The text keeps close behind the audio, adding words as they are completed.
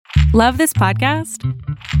Love this podcast?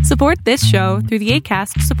 Support this show through the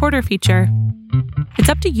Acast supporter feature. It's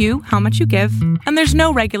up to you how much you give, and there's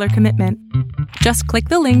no regular commitment. Just click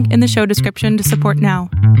the link in the show description to support now.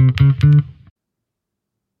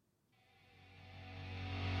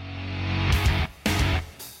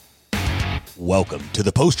 Welcome to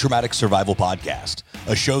the Post-Traumatic Survival Podcast,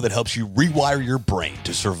 a show that helps you rewire your brain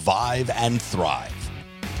to survive and thrive.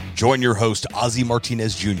 Join your host, Ozzy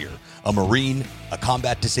Martinez Jr., a Marine, a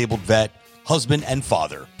combat-disabled vet, husband, and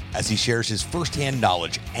father, as he shares his firsthand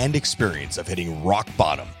knowledge and experience of hitting rock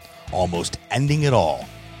bottom, almost ending it all,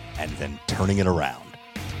 and then turning it around.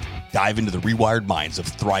 Dive into the rewired minds of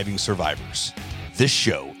thriving survivors. This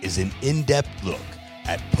show is an in-depth look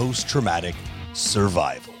at post-traumatic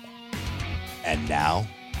survival. And now,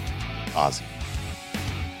 Ozzy.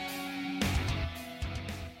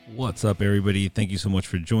 What's up, everybody? Thank you so much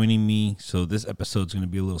for joining me. So this episode's going to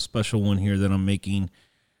be a little special one here that I'm making.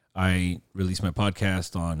 I release my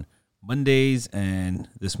podcast on Mondays, and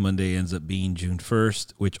this Monday ends up being June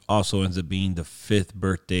 1st, which also ends up being the 5th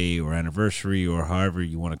birthday or anniversary, or however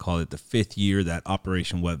you want to call it, the 5th year that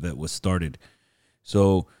Operation WetVet was started.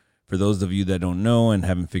 So for those of you that don't know and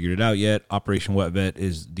haven't figured it out yet, Operation WetVet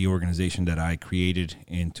is the organization that I created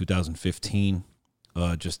in 2015,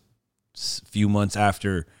 just a few months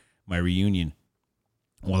after my reunion.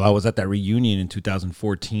 Well, I was at that reunion in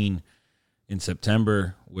 2014 in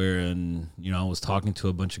September, wherein, I was talking to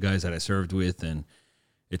a bunch of guys that I served with, and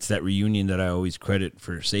it's that reunion that I always credit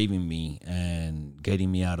for saving me and getting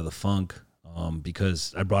me out of the funk,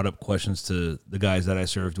 because I brought up questions to the guys that I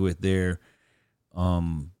served with there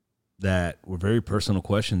that were very personal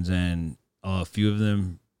questions, and a few of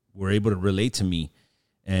them were able to relate to me.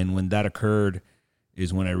 And when that occurred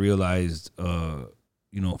is when I realized,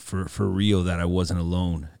 for real, that I wasn't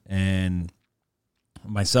alone. And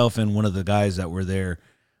myself and one of the guys that were there,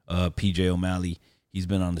 PJ O'Malley, he's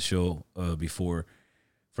been on the show before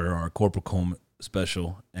for our Corporal Comb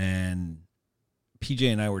special. And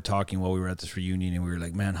PJ and I were talking while we were at this reunion, and we were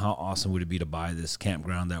like, man, how awesome would it be to buy this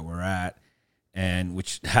campground that we're at, and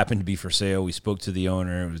which happened to be for sale. We spoke to the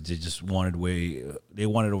owner. They just wanted they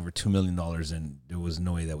wanted over $2 million, and there was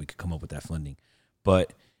no way that we could come up with that funding.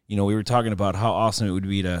 But, we were talking about how awesome it would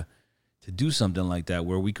be to do something like that,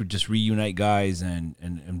 where we could just reunite guys and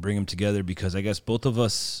bring them together, because I guess both of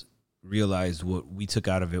us realized what we took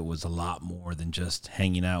out of it was a lot more than just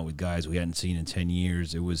hanging out with guys we hadn't seen in 10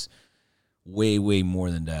 years. It was way, way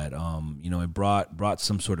more than that. It brought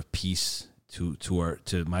some sort of peace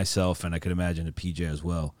to myself, and I could imagine to PJ as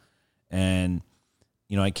well. And,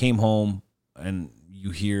 I came home, and you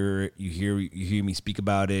hear me speak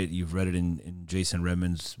about it. You've read it in Jason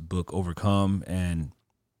Redman's book, Overcome. And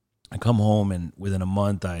I come home, and within a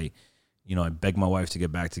month, I begged my wife to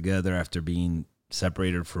get back together after being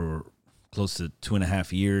separated for close to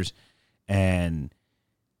 2.5 years. And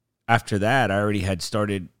after that, I already had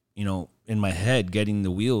started, in my head, getting the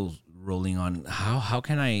wheels rolling on how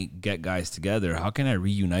can I get guys together? How can I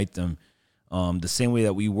reunite them the same way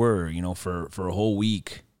that we were, for a whole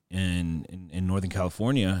week in Northern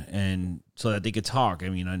California, and so that they could talk. I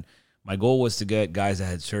mean, my goal was to get guys that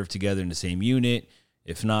had served together in the same unit,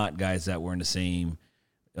 if not guys that were in the same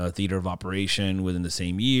theater of operation within the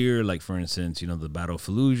same year, like, for instance, the Battle of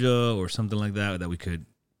Fallujah or something like that we could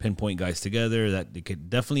pinpoint guys together, that they could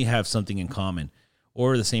definitely have something in common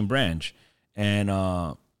or the same branch. And,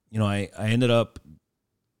 I ended up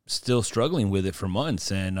still struggling with it for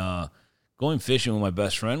months, and going fishing with my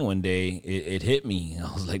best friend one day, it hit me.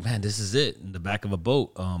 I was like, man, this is it. In the back of a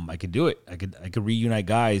boat, I could do it. I could reunite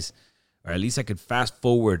guys, or at least I could fast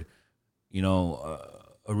forward, a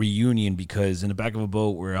reunion, because in the back of a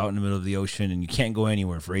boat, we're out in the middle of the ocean, and you can't go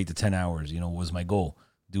anywhere for 8 to 10 hours, was my goal.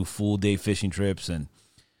 Do full day fishing trips. And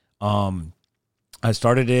I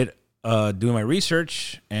started it doing my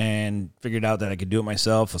research and figured out that I could do it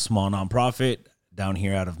myself, a small nonprofit down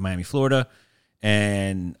here out of Miami, Florida,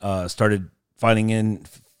 and started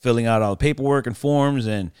filling out all the paperwork and forms,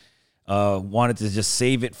 and wanted to just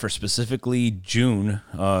save it for specifically June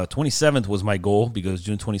 27th was my goal, because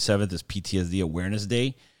June 27th is PTSD Awareness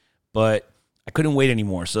Day, but I couldn't wait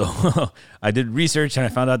anymore. So I did research, and I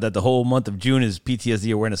found out that the whole month of June is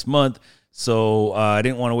PTSD Awareness Month. So I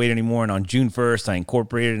didn't want to wait anymore. And on June 1st, I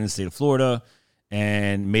incorporated in the state of Florida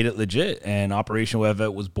and made it legit. And Operation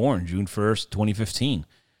WetVet was born June 1st, 2015.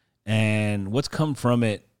 And what's come from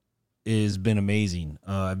it has been amazing.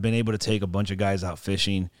 I've been able to take a bunch of guys out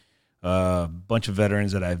fishing, a bunch of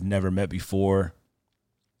veterans that I've never met before.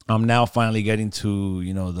 I'm now finally getting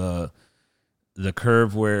to, the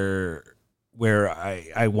curve where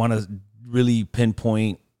I want to really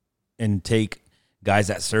pinpoint and take guys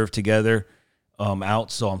that served together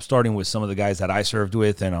out. So I'm starting with some of the guys that I served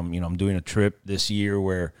with, and I'm doing a trip this year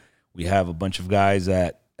where we have a bunch of guys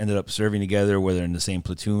that ended up serving together, whether in the same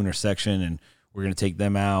platoon or section, and we're going to take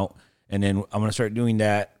them out. And then I'm going to start doing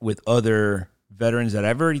that with other veterans that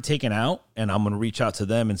I've already taken out, and I'm going to reach out to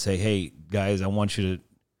them and say, hey, guys, I want you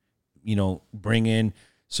to, bring in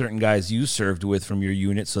certain guys you served with from your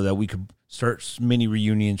unit so that we could start mini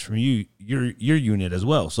reunions from your unit as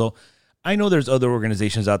well. So I know there's other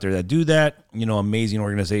organizations out there that do that, amazing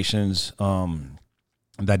organizations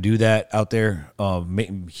that do that out there,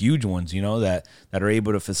 huge ones, that are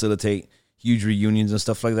able to facilitate huge reunions and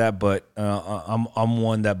stuff like that. But I'm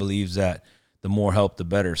one that believes that the more help, the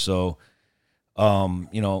better. So,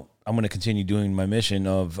 I'm going to continue doing my mission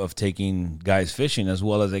of taking guys fishing as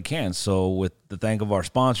well as I can. So with the thank of our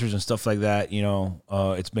sponsors and stuff like that,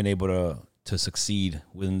 it's been able to succeed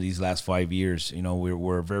within these last 5 years.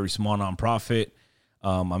 We're a very small nonprofit.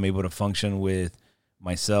 I'm able to function with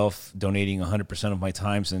myself donating 100% of my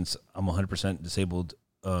time, since I'm 100% disabled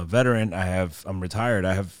veteran. I'm retired.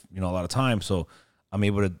 I have, a lot of time. So I'm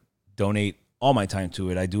able to donate all my time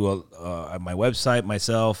to it. I do my website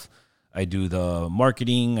myself. I do the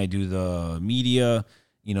marketing. I do the media,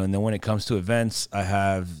 and then when it comes to events, I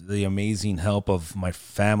have the amazing help of my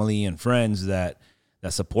family and friends that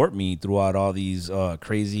support me throughout all these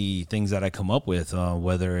crazy things that I come up with,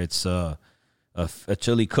 whether it's a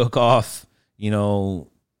chili cook-off,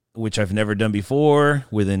 which I've never done before.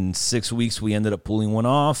 Within 6 weeks, we ended up pulling one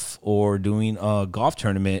off, or doing a golf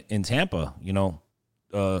tournament in Tampa,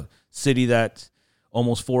 a city that's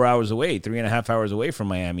almost 4 hours away, 3.5 hours away from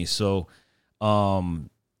Miami. So, I'm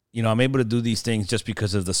able to do these things just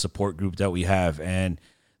because of the support group that we have. And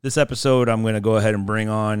this episode, I'm going to go ahead and bring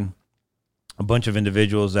on a bunch of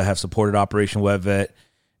individuals that have supported Operation WetVet,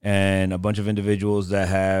 and a bunch of individuals that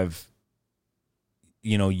have,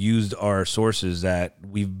 used our sources, that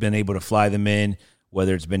we've been able to fly them in,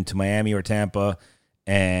 whether it's been to Miami or Tampa.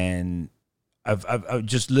 And I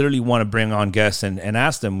just literally want to bring on guests and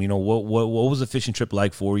ask them, what was the fishing trip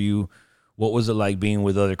like for you? What was it like being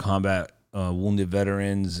with other combat wounded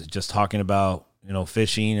veterans, just talking about,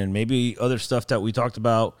 fishing, and maybe other stuff that we talked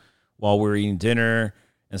about while we were eating dinner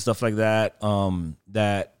and stuff like that,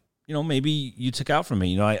 that, maybe you took out from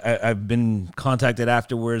me. I've been contacted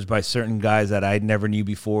afterwards by certain guys that I never knew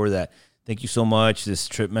before that, thank you so much. This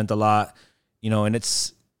trip meant a lot, and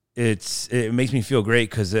it makes me feel great,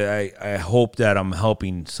 because I hope that I'm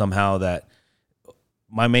helping somehow. That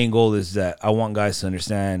my main goal is that I want guys to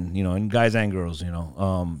understand, and guys and girls,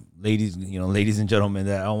 ladies and gentlemen,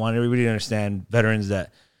 that I want everybody to understand, veterans,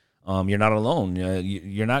 that you're not alone.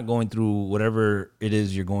 You're not going through whatever it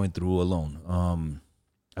is you're going through alone.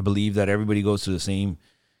 I believe that everybody goes through the same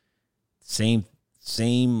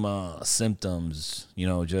symptoms.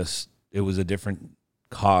 Just it was a different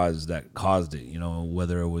cause that caused it.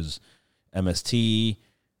 Whether it was MST,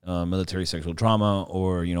 military sexual trauma,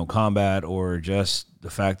 or combat, or just the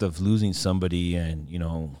fact of losing somebody, and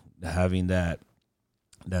having that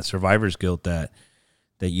survivor's guilt that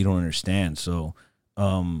you don't understand. So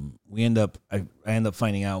I end up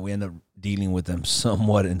finding out we end up dealing with them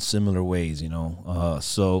somewhat in similar ways,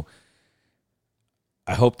 so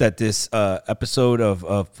I hope that this episode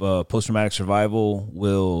of post-traumatic survival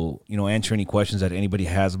will, answer any questions that anybody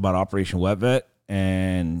has about Operation WetVet,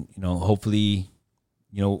 and, hopefully,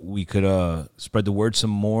 we could spread the word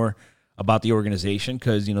some more about the organization,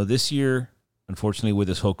 because, this year, unfortunately, with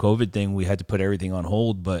this whole COVID thing, we had to put everything on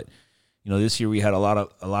hold. But, this year we had a lot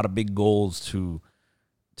of big goals to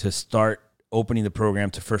start opening the program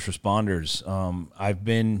to first responders. I've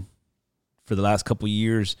been, for the last couple of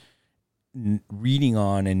years, reading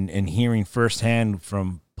on and hearing firsthand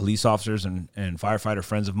from police officers and firefighter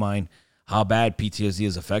friends of mine how bad PTSD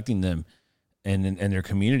is affecting them and their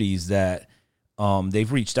communities, that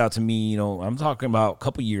they've reached out to me. I'm talking about a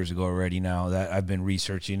couple years ago already now, that I've been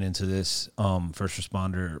researching into this first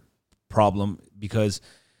responder problem, because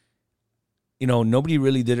nobody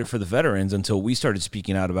really did it for the veterans until we started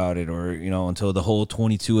speaking out about it, or, until the whole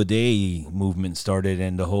 22 a day movement started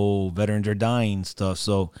and the whole veterans are dying stuff.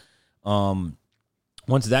 So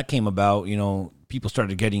once that came about, people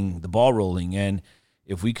started getting the ball rolling. And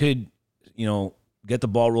if we could, get the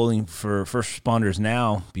ball rolling for first responders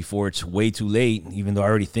now before it's way too late, even though I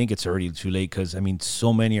already think it's already too late, because,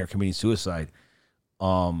 so many are committing suicide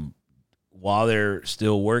while they're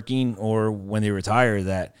still working or when they retire,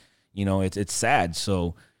 that, it's sad.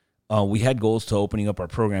 So we had goals to opening up our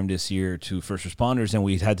program this year to first responders, and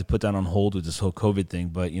we had to put that on hold with this whole COVID thing.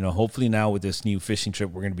 But, hopefully now with this new fishing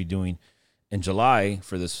trip we're going to be doing in July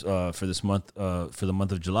for the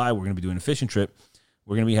month of July, we're going to be doing a fishing trip.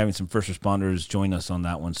 we're going to be having some first responders join us on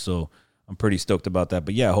that one. So I'm pretty stoked about that.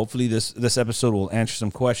 But yeah, hopefully this episode will answer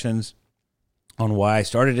some questions on why I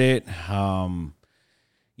started it,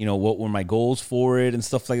 what were my goals for it and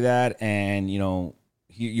stuff like that. And,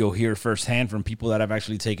 you'll hear firsthand from people that I've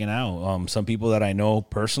actually taken out. Some people that I know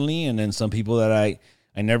personally, and then some people that I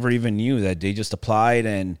never even knew, that they just applied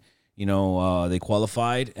and, they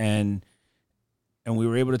qualified and we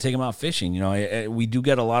were able to take them out fishing. We do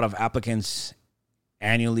get a lot of applicants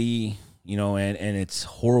annually, and it's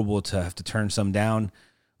horrible to have to turn some down.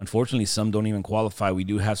 Unfortunately, some don't even qualify. We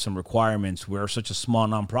do have some requirements. We're such a small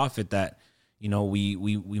nonprofit that,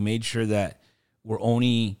 we made sure that we're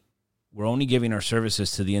only giving our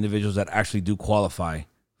services to the individuals that actually do qualify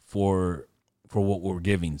for what we're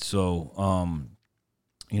giving. So,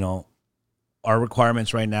 our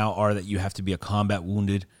requirements right now are that you have to be a combat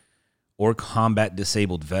wounded or combat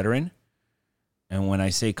disabled veteran. And when I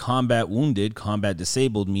say combat wounded, combat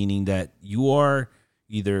disabled, meaning that you are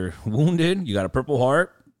either wounded, you got a Purple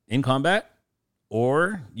Heart in combat,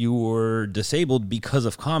 or you were disabled because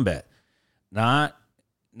of combat. Not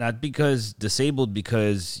because disabled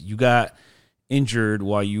because you got injured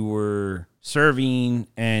while you were serving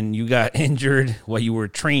and you got injured while you were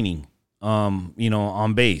training,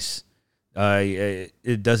 on base.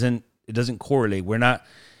 It doesn't correlate. We're not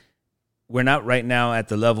right now at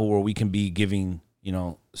the level where we can be giving,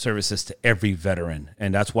 services to every veteran.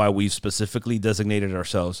 And that's why we've specifically designated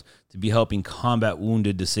ourselves to be helping combat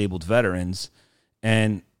wounded, disabled veterans.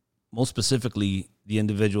 And most specifically, the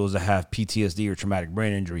individuals that have PTSD or traumatic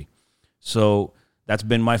brain injury. So that's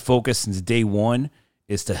been my focus since day one,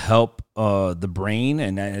 is to help the brain.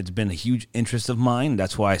 And it's been a huge interest of mine.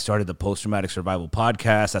 That's why I started the Post-Traumatic Survival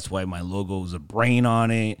Podcast. That's why my logo is a brain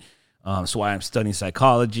on it. That's why I'm studying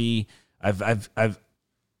psychology. I've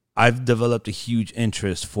developed a huge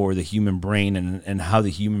interest for the human brain and how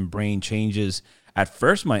the human brain changes. At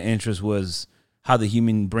first, my interest was how the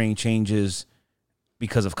human brain changes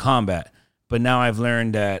because of combat. But now I've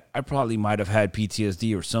learned that I probably might have had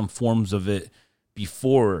PTSD or some forms of it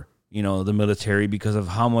before, the military, because of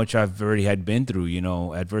how much I've already had been through,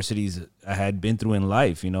 adversities I had been through in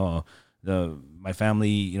life, my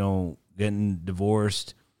family, getting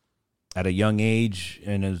divorced at a young age.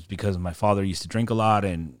 And it was because my father used to drink a lot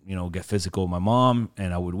and, get physical with my mom,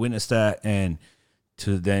 and I would witness that. And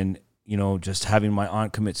to then, just having my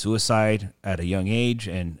aunt commit suicide at a young age,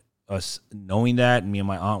 and us knowing that, me and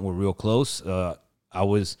my aunt were real close. I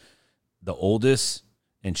was the oldest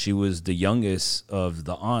and she was the youngest of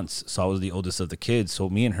the aunts. So I was the oldest of the kids. So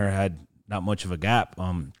me and her had not much of a gap.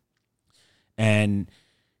 I'd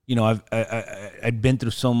been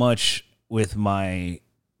through so much with my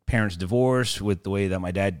parents' divorce, with the way that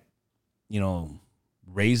my dad,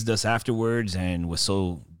 raised us afterwards and was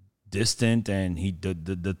so distant, and he did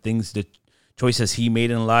the choices he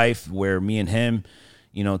made in life, where me and him,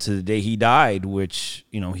 to the day he died, which,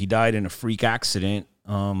 he died in a freak accident.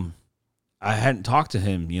 I hadn't talked to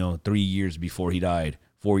him, 3 years before he died,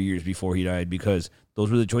 4 years before he died, because those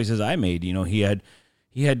were the choices I made. I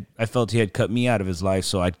felt he had cut me out of his life,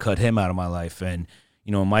 so I'd cut him out of my life. And,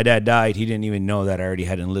 when my dad died, he didn't even know that I already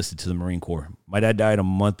had enlisted to the Marine Corps. My dad died a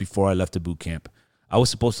month before I left to boot camp. I was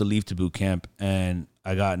supposed to leave to boot camp, and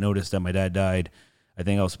I got notice that my dad died. I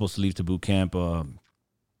think I was supposed to leave to boot camp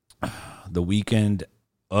the weekend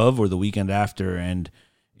of or the weekend after. And,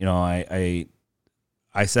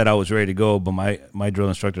 I said I was ready to go, but my drill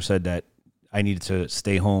instructor said that I needed to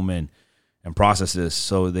stay home and process this.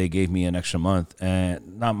 So they gave me an extra month.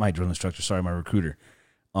 And not my drill instructor, sorry, my recruiter,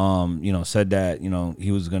 said that,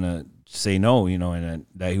 he was going to say no, and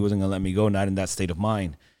that he wasn't going to let me go, not in that state of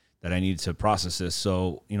mind, that I needed to process this.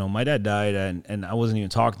 So, my dad died, and I wasn't even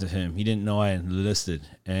talking to him. He didn't know I had enlisted.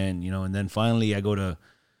 And, and then finally I go to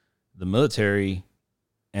the military,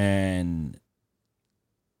 and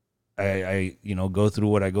I go through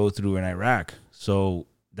what I go through in Iraq. So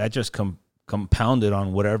that just compounded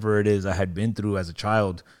on whatever it is I had been through as a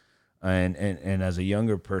child and as a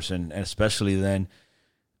younger person, and especially then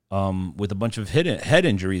with a bunch of head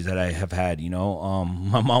injuries that I have had.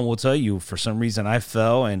 My mom will tell you, for some reason I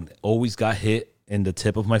fell and always got hit in the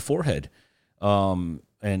tip of my forehead. And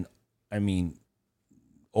I mean,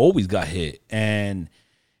 always got hit. And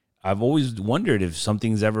I've always wondered if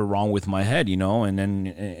something's ever wrong with my head, and then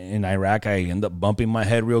in Iraq, I ended up bumping my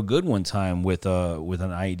head real good one time with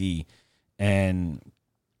an IED. And,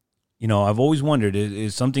 I've always wondered,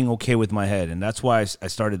 is something okay with my head? And that's why I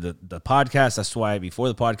started the podcast. That's why before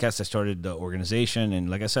the podcast, I started the organization. And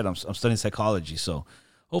like I said, I'm studying psychology. So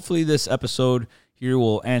hopefully this episode here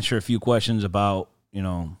will answer a few questions about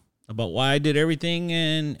about why I did everything.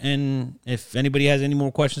 And if anybody has any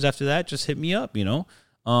more questions after that, just hit me up, We're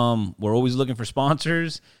always looking for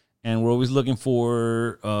sponsors, and we're always looking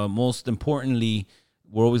for, most importantly,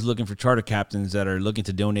 we're always looking for charter captains that are looking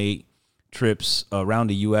to donate trips around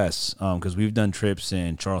the U.S. Because we've done trips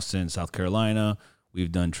in Charleston, South Carolina.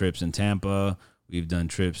 We've done trips in Tampa. We've done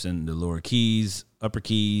trips in the Lower Keys, Upper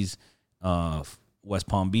Keys, West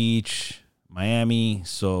Palm Beach, Miami.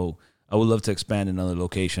 So I would love to expand in other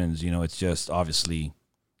locations. It's just obviously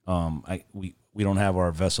we don't have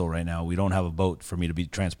our vessel right now. We don't have a boat for me to be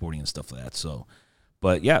transporting and stuff like that. So,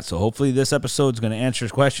 but yeah, so hopefully this episode is going to answer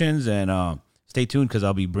questions, and stay tuned because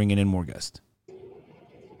I'll be bringing in more guests.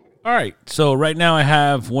 All right, so right now I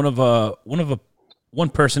have one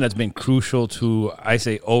person that's been crucial to, I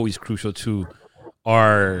say always crucial to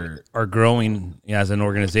our growing as an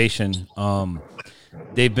organization.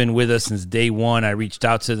 They've been with us since day one. I reached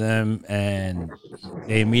out to them, and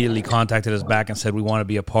they immediately contacted us back and said, we want to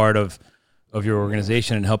be a part of your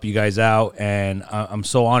organization and help you guys out. And I'm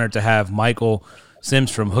so honored to have Michael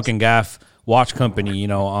Sims from Hook and Gaff Watch Company.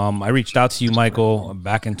 I reached out to you, Michael,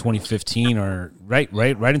 back in 2015, or right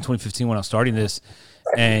in 2015 when I was starting this,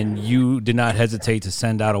 and you did not hesitate to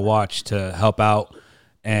send out a watch to help out.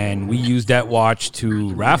 And we used that watch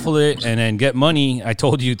to raffle it and then get money. I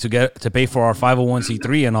told you to pay for our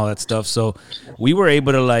 501c3 and all that stuff. So we were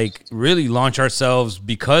able to really launch ourselves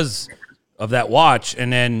because of that watch.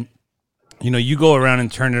 And then, you go around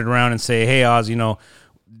and turn it around and say, hey, Oz,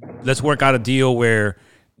 let's work out a deal where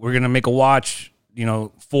we're going to make a watch,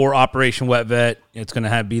 for Operation WetVet. It's going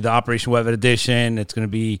to be the Operation WetVet edition. It's going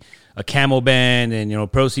to be a camo band,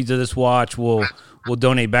 and, proceeds of this watch will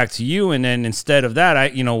donate back to you. And then instead of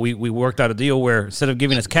that, we worked out a deal where instead of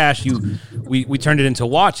giving us cash, we turned it into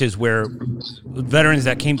watches where veterans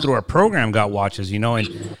that came through our program got watches,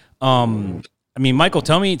 and, Michael,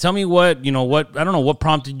 tell me what, I don't know what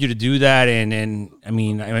prompted you to do that. And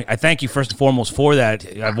I thank you first and foremost for that.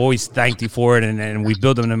 I've always thanked you for it, and we've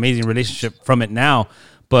built an amazing relationship from it now.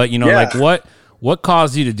 But, what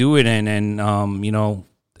caused you to do it? And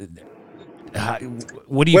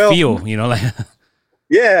what do you feel,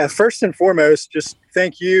 Yeah, first and foremost, just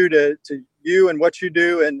thank you to you and what you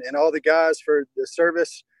do and all the guys for the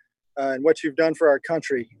service and what you've done for our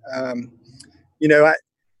country.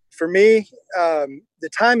 For me, the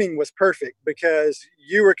timing was perfect because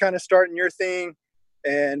you were kind of starting your thing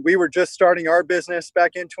and we were just starting our business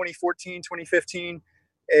back in 2014, 2015.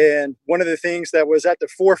 And one of the things that was at the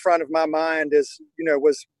forefront of my mind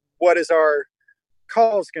was what is our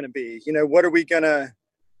cause going to be? Who are we going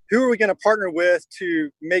to partner with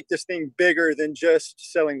to make this thing bigger than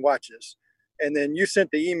just selling watches? And then you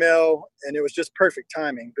sent the email, and it was just perfect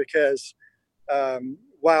timing because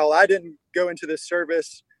while I didn't go into this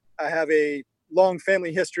service, I have a long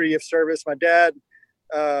family history of service. My dad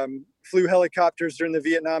flew helicopters during the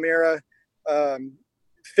Vietnam era,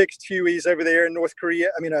 fixed Hueys over there in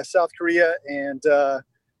South Korea, and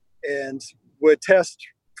would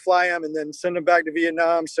fly them and then send them back to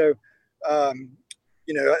Vietnam. So,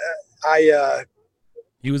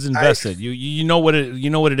 he was invested. You know what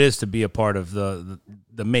it is to be a part of the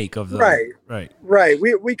make of the right.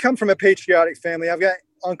 We come from a patriotic family. I've got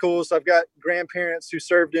uncles, I've got grandparents who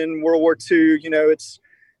served in World War II.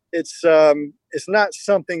 It's not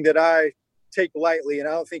something that I take lightly, and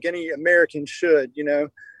I don't think any American should.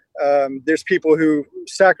 There's people who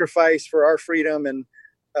sacrifice for our freedom, and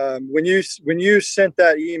when you sent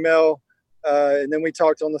that email, and then we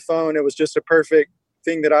talked on the phone, it was just a perfect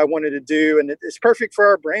thing that I wanted to do, and it's perfect for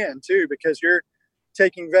our brand too because you're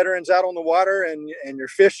taking veterans out on the water and you're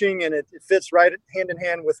fishing, and it fits right hand in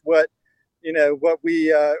hand with what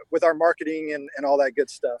we with our marketing and all that good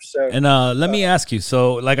stuff. So, and let me ask you.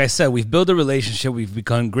 So, like I said, we've built a relationship. We've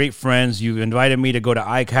become great friends. You invited me to go to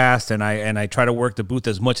ICAST, and I try to work the booth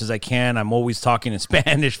as much as I can. I'm always talking in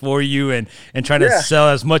Spanish for you and try to sell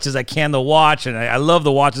as much as I can the watch. And I love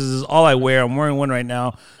the watches. This is all I wear. I'm wearing one right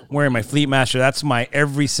now. I'm wearing my Fleet Master. That's my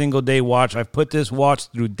every single day watch. I've put this watch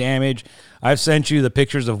through damage. I've sent you the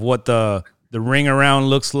pictures of what the ring around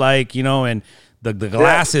looks like, and the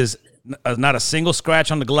glass is not a single scratch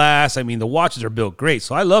on the glass. The watches are built great,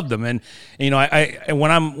 so I love them. And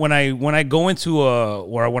when I go into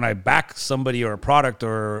when I back somebody or a product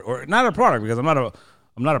or not a product because I'm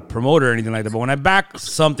not a promoter or anything like that. But when I back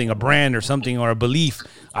something, a brand or something or a belief,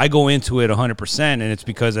 I go into it 100%, and it's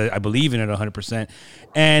because I believe in it 100%.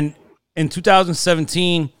 And in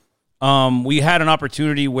 2017, we had an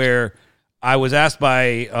opportunity where I was asked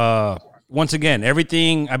by once again,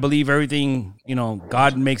 I believe everything,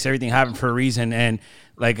 God makes everything happen for a reason. And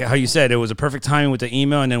like how you said, it was a perfect timing with the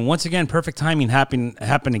email. And then once again, perfect timing happened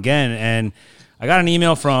again. And I got an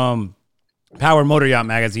email from Power Motor Yacht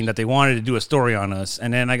Magazine that they wanted to do a story on us.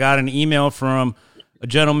 And then I got an email from a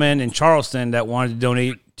gentleman in Charleston that wanted to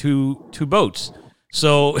donate two boats.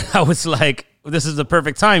 So I was like, this is the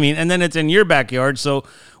perfect timing. And then it's in your backyard. So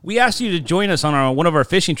we asked you to join us on one of our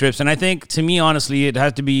fishing trips. And I think, to me, honestly, it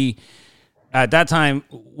had to be, at that time,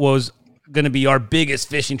 was going to be our biggest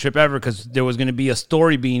fishing trip ever, because there was going to be a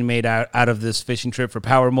story being made out of this fishing trip for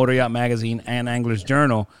Power Motor Yacht Magazine and Angler's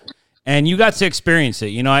Journal. And you got to experience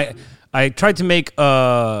it. I tried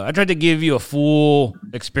to give you a full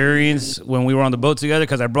experience when we were on the boat together,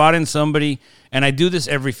 because I brought in somebody, and I do this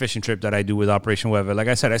every fishing trip that I do with Operation WetVet. Like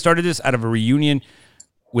I said, I started this out of a reunion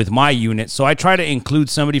with my unit, so I try to include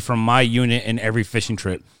somebody from my unit in every fishing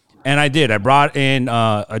trip. And I did. I brought in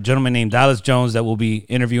a gentleman named Dallas Jones that we'll be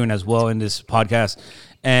interviewing as well in this podcast.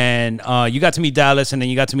 And you got to meet Dallas, and then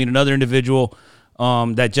you got to meet another individual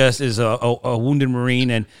that just is a wounded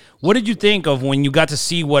Marine. And what did you think of when you got to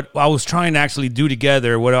see what I was trying to actually do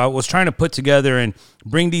together, what I was trying to put together and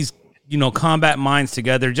bring these, combat minds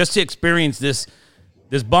together just to experience this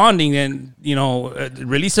bonding and,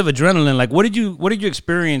 release of adrenaline? Like, what did you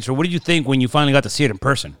experience, or what did you think when you finally got to see it in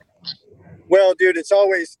person? Well, dude, it's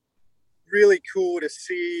always really cool to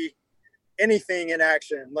see anything in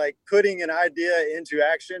action. Like, putting an idea into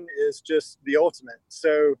action is just the ultimate.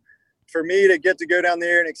 So for me to get to go down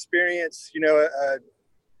there and experience, a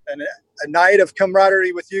night of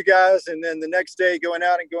camaraderie with you guys, and then the next day going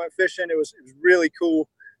out and going fishing, it was really cool.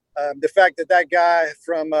 The fact that guy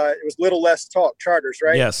from it was Little Less Talk Charters,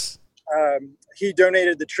 right? Yes. He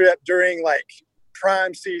donated the trip during like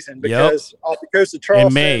prime season, because off the coast of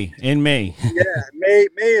Charleston in May yeah, May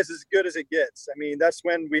is as good as it gets. I mean, that's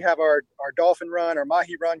when we have our dolphin run, our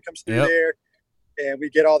mahi run comes through there, and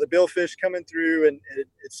we get all the billfish coming through, and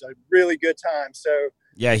it's a really good time. So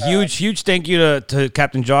yeah, huge thank you to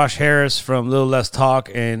Captain Josh Harris from Little Less Talk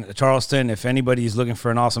in Charleston. If anybody's looking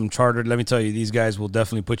for an awesome charter, let me tell you, these guys will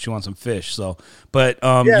definitely put you on some fish. So, but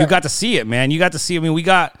you got to see it, man. You got to see it. I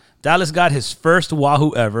mean, Dallas got his first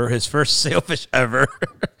wahoo ever, his first sailfish ever.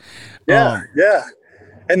 Yeah.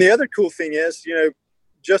 And the other cool thing is,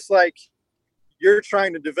 just like you're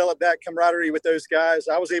trying to develop that camaraderie with those guys,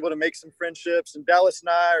 I was able to make some friendships, and Dallas and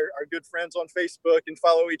I are good friends on Facebook and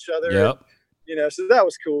follow each other. Yep. And, so that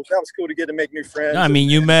was cool. That was cool to get to make new friends. No, I mean,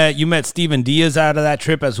 you met Steven Diaz out of that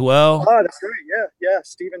trip as well. Oh, that's right. Yeah.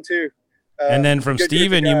 Steven too. And then from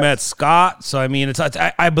Steven, you met Scott. So, I mean,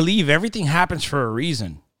 I believe everything happens for a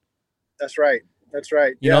reason. That's right.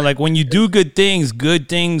 You know, like when you do good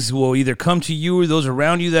things will either come to you or those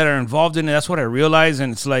around you that are involved in it. That's what I realized.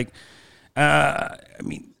 And it's like, I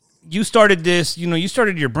mean, you started this, you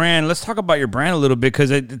started your brand. Let's talk about your brand a little bit,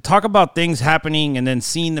 because talk about things happening and then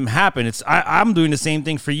seeing them happen. I'm doing the same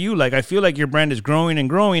thing for you. Like, I feel like your brand is growing and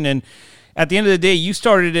growing. And at the end of the day, you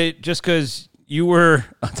started it just because you were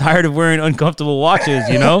tired of wearing uncomfortable watches,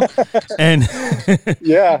 and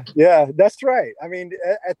yeah, that's right. I mean,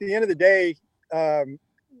 at the end of the day,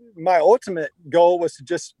 my ultimate goal was to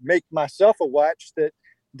just make myself a watch that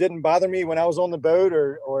didn't bother me when I was on the boat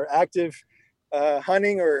or active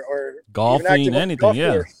hunting or golfing,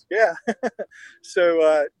 anything. Yeah.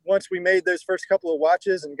 So once we made those first couple of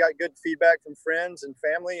watches and got good feedback from friends and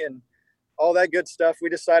family and all that good stuff, we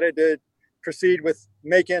decided to proceed with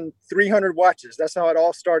making 300 watches. That's how it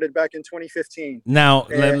all started back in 2015. Now,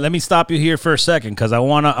 let me stop you here for a second, because I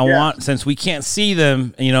want, since we can't see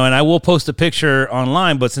them, and I will post a picture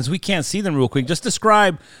online, but since we can't see them real quick, just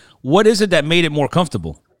describe what is it that made it more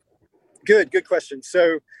comfortable? Good question.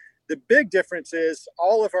 So the big difference is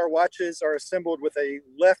all of our watches are assembled with a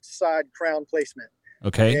left side crown placement.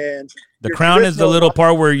 Okay. And the crown is the little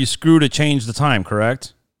part where you screw to change the time,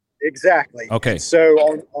 correct? Exactly. Okay. And so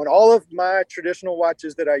on all of my traditional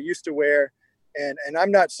watches that I used to wear, and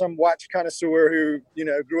I'm not some watch connoisseur who,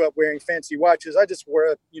 grew up wearing fancy watches. I just wore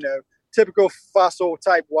a, typical fossil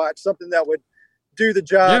type watch, something that would do the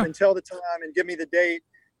job and tell the time and give me the date.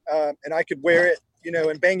 And I could wear it,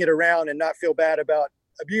 and bang it around and not feel bad about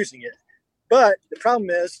abusing it. But the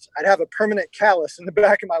problem is I'd have a permanent callus in the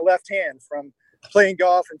back of my left hand from playing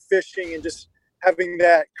golf and fishing and just having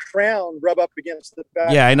that crown rub up against the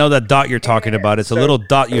back. Yeah, I know that dot you're talking about. It's a little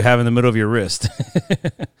dot you have in the middle of your wrist.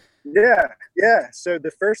 Yeah. So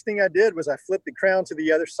the first thing I did was I flipped the crown to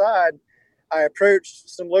the other side. I approached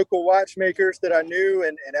some local watchmakers that I knew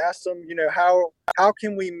and asked them, how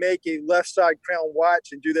can we make a left side crown watch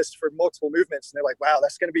and do this for multiple movements? And they're like, wow,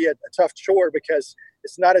 that's going to be a tough chore because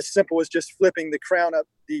it's not as simple as just flipping the crown up,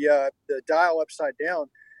 the dial upside down.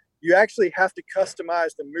 You actually have to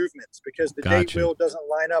customize the movements because the date wheel doesn't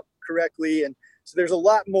line up correctly. And so there's a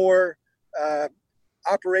lot more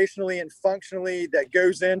operationally and functionally that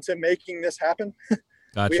goes into making this happen.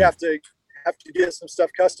 We have to get some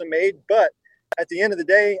stuff custom made, but at the end of the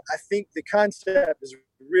day, I think the concept is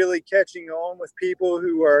really catching on with people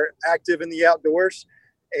who are active in the outdoors.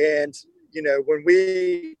 And, when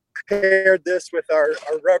we paired this with our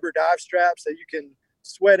rubber dive straps that you can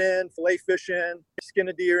sweat in, fillet fish in, skin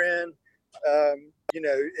a deer in,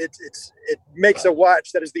 it makes a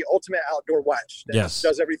watch that is the ultimate outdoor watch that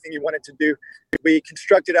does everything you want it to do. We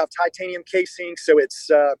constructed out of titanium casing, so it's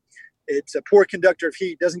a poor conductor of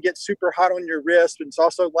heat, doesn't get super hot on your wrist, but it's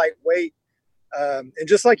also lightweight. And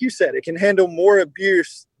just like you said, it can handle more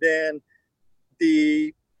abuse than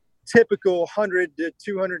the typical $100 to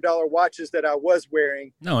 $200 watches that I was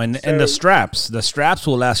wearing. No, and the straps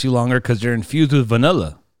will last you longer because they're infused with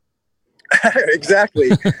vanilla. Exactly.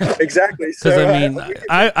 Because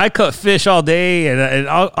I cut fish all day, and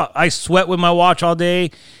I sweat with my watch all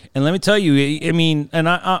day, and let me tell you, and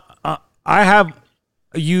I have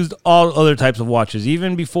used all other types of watches.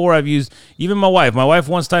 Even before I've used, even my wife. My wife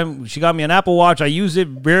once time, she got me an Apple Watch. I use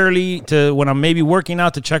it barely to when I'm maybe working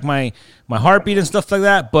out to check my heartbeat and stuff like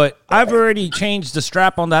that. But I've already changed the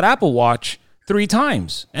strap on that Apple Watch 3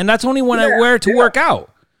 times. And that's only when I wear it to work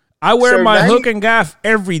out. I wear my hook and gaff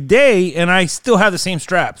every day, and I still have the same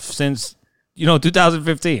strap since,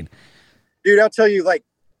 2015. Dude, I'll tell you,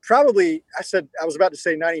 probably, I was about to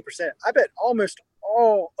say 90%. I bet almost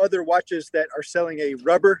all other watches that are selling a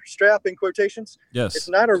rubber strap in quotations. Yes. It's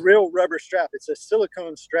not a real rubber strap. It's a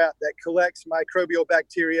silicone strap that collects microbial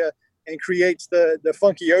bacteria and creates the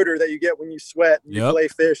funky odor that you get when you sweat and you fillet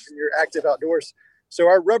fish and you're active outdoors. So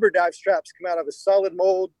our rubber dive straps come out of a solid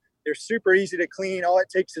mold. They're super easy to clean. All it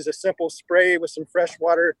takes is a simple spray with some fresh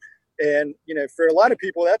water. And, for a lot of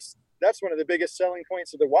people, that's one of the biggest selling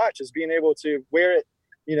points of the watch is being able to wear it,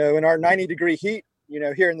 in our 90-degree heat,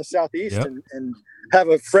 here in the Southeast and have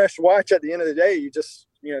a fresh watch at the end of the day. You just,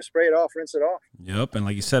 spray it off, rinse it off. Yep. And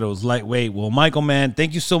like you said, it was lightweight. Well, Michael, man,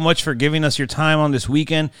 thank you so much for giving us your time on this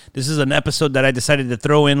weekend. This is an episode that I decided to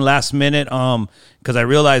throw in last minute because I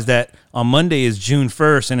realized that on Monday is June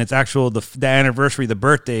 1st, and it's the anniversary, the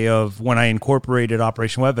birthday of when I incorporated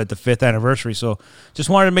Operation WetVet, the 5th anniversary. So just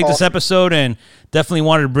wanted to make this episode and definitely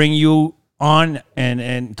wanted to bring you on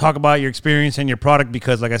and talk about your experience and your product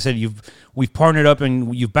because, like I said, we've partnered up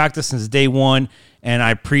and you've backed us since day one, and I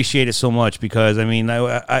appreciate it so much because I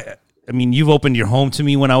mean you've opened your home to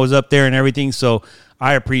me when I was up there and everything, so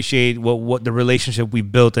I appreciate what the relationship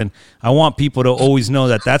we've built, and I want people to always know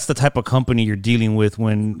that that's the type of company you're dealing with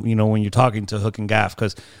when you're talking to Hook and Gaff,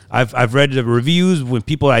 because I've read the reviews with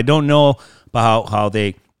people I don't know about how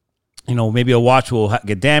they. Maybe a watch will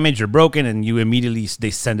get damaged or broken and they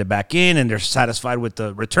send it back in and they're satisfied with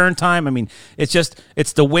the return time. I mean, it's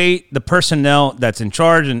the way the personnel that's in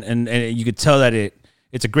charge and you could tell that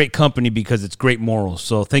it's a great company because it's great morals.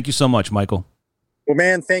 So thank you so much, Michael. Well,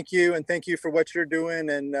 man, thank you. And thank you for what you're doing.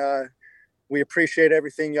 And we appreciate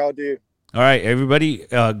everything y'all do. All right, everybody,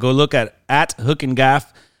 go look at Hook and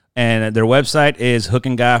Gaff, and their website is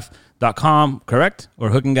hookandgaff.com, correct? Or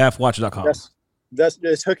hookandgaffwatch.com. Yes.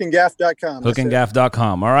 It's hookandgaff.com.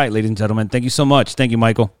 Hookandgaff.com. All right, ladies and gentlemen. Thank you so much. Thank you,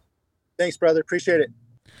 Michael. Thanks, brother. Appreciate it.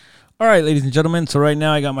 All right, ladies and gentlemen. So right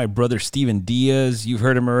now I got my brother, Steven Diaz. You've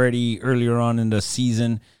heard him already earlier on in the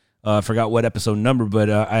season. I forgot what episode number, but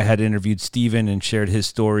I had interviewed Steven and shared his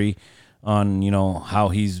story on, how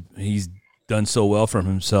he's done so well for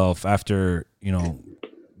himself after,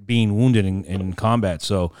 being wounded in combat.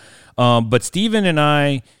 So, but Steven and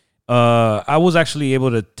I was actually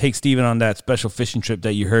able to take Steven on that special fishing trip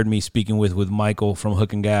that you heard me speaking with Michael from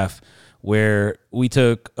Hook and Gaff, where we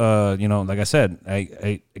took, like I said,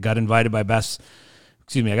 I got invited by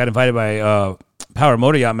Power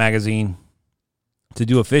Motor Yacht Magazine to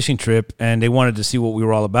do a fishing trip, and they wanted to see what we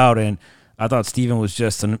were all about. And I thought Steven was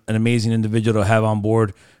just an amazing individual to have on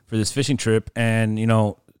board for this fishing trip. And,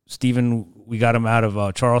 Steven, we got him out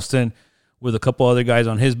of Charleston with a couple other guys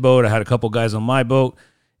on his boat. I had a couple guys on my boat.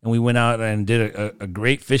 And we went out and did a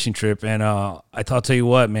great fishing trip. And I'll tell you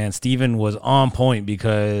what, man, Steven was on point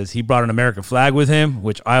because he brought an American flag with him,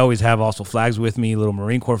 which I always have also flags with me, a little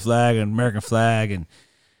Marine Corps flag, an American flag. And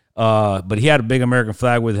but he had a big American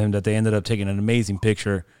flag with him that they ended up taking an amazing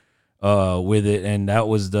picture with it. And that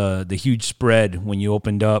was the huge spread when you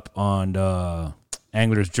opened up on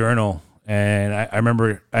Angler's Journal And I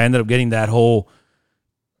remember I ended up getting that whole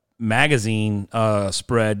magazine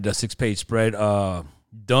spread, the 6-page spread,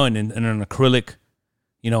 done in an acrylic,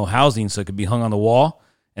 housing, so it could be hung on the wall.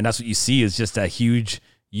 And that's what you see is just that huge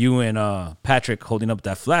you and Patrick holding up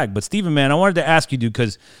that flag. But Steven, man, I wanted to ask you, dude,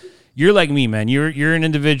 because you're like me, man. You're an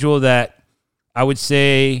individual that I would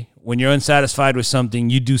say when you're unsatisfied with something,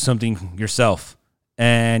 you do something yourself.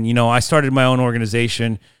 And, I started my own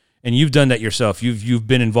organization, and you've done that yourself. You've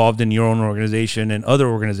been involved in your own organization and other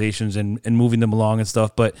organizations and moving them along and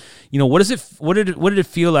stuff. But, what did it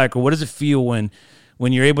feel like, or what does it feel when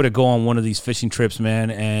you're able to go on one of these fishing trips, man,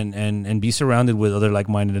 and be surrounded with other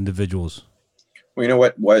like-minded individuals?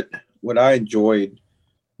 Well, what I enjoyed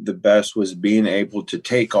the best was being able to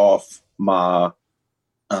take off my,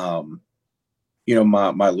 my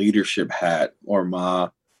leadership hat, or my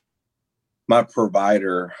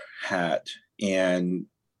provider hat, and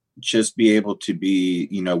just be able to be,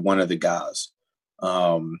 one of the guys,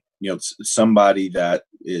 somebody that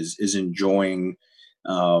is enjoying,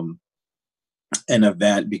 an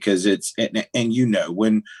event, because it's, and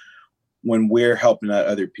when we're helping out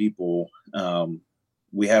other people,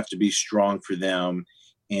 we have to be strong for them,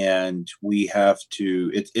 and we have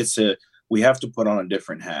to, we have to put on a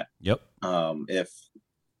different hat. Yep.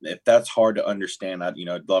 If that's hard to understand, I'd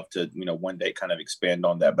love to, one day kind of expand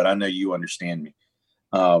on that, but I know you understand me.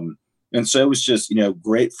 And so it was just,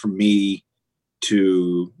 great for me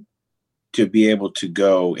to be able to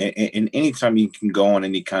go, and anytime you can go on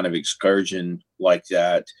any kind of excursion like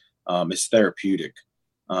that, it's therapeutic.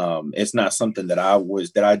 It's not something that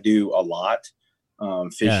I do a lot.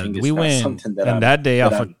 Fishing is not something that and that day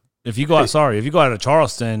if you go out to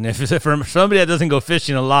Charleston, if for somebody that doesn't go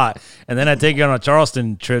fishing a lot, and then I take you on a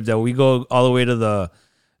Charleston trip that we go all the way to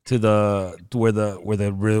where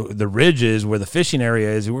the ridge is, where the fishing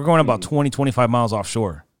area is, we're going about 20-25 miles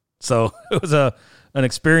offshore. So it was an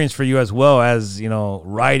experience for you as well as,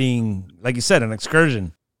 riding, like you said, an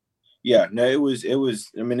excursion. Yeah, no, it was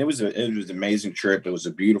an amazing trip. It was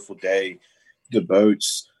a beautiful day. The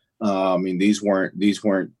boats, these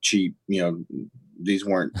weren't cheap, these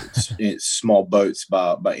weren't small boats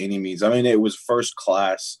by any means. It was first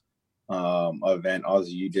class event.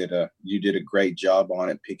 Ozzy, you did a great job on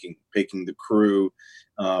it, picking the crew,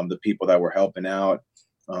 the people that were helping out.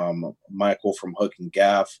 Michael from Hook and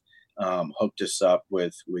Gaff hooked us up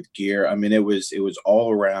with gear. It was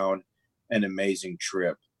all around an amazing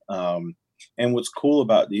trip. And what's cool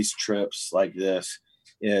about these trips like this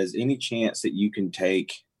is any chance that you can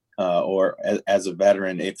take, or as a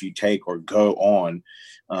veteran, if you take or go on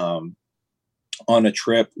a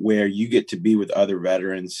trip where you get to be with other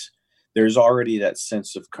veterans, there's already that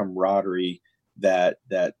sense of camaraderie that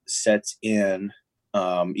sets in,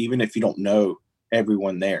 even if you don't know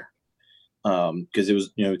everyone there. Because it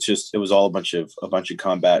was, it was all a bunch of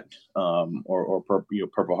combat, or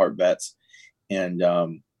Purple Heart vets. And,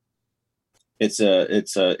 it's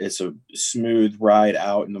a smooth ride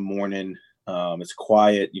out in the morning. It's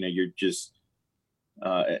quiet, you're just,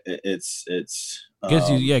 gives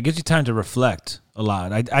you time to reflect a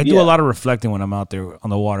lot. I do a lot of reflecting when I'm out there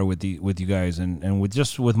on the water with you guys and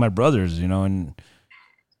with my brothers,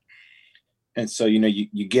 and so,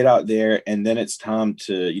 you get out there, and then it's time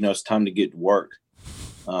to get to work.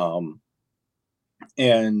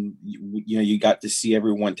 And you got to see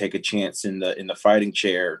everyone take a chance in the fighting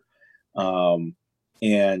chair. And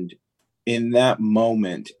in that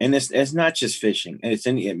moment, and it's not just fishing, and it's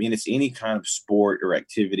any kind of sport or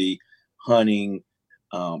activity, hunting,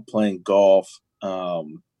 playing golf,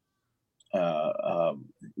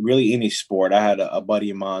 really any sport. I had a buddy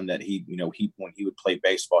of mine that when he would play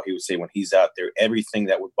baseball, he would say when he's out there, everything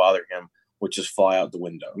that would bother him would just fly out the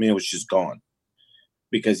window. It was just gone,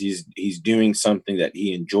 because he's doing something that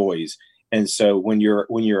he enjoys. And so when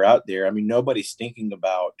you're out there, nobody's thinking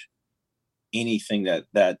about anything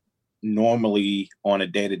that normally on a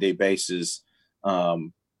day-to-day basis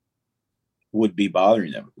would be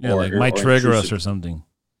bothering them. Yeah, or might trigger us or something.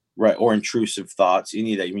 Right. Or intrusive thoughts,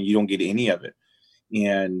 any of that. You don't get any of it.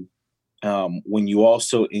 And when you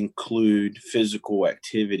also include physical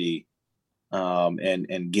activity,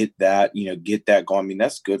 and get that going,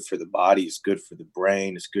 that's good for the body. It's good for the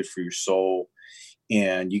brain. It's good for your soul.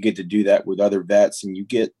 And you get to do that with other vets, and you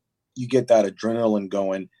get that adrenaline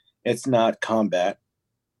going. It's not combat.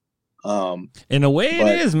 In a way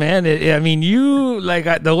it is, man.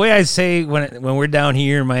 The way I say when we're down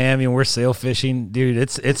here in Miami and we're sail fishing, dude,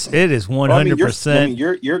 it is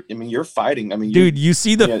 100%. You're fighting. Dude, you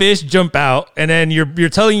see the fish jump out, and then you're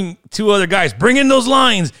telling two other guys, bring in those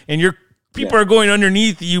lines, and you're People are going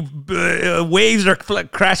underneath you. Waves are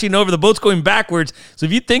crashing over. The boat's going backwards. So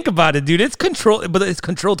if you think about it, dude, it's controlled, but it's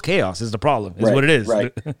controlled chaos is the problem. Is what it is.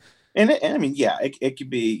 Right. and I mean, yeah, it could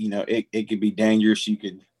be, you know, it could be dangerous. You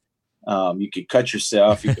could cut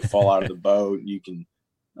yourself. You could fall out of the boat. You can,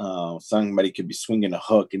 somebody could be swinging a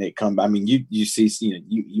hook and it come. I mean, you see, you know,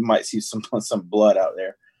 you might see some blood out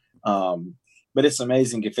there. But it's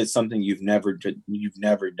amazing if it's something you've never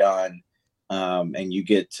done. And you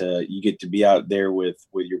get to be out there with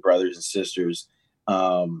your brothers and sisters.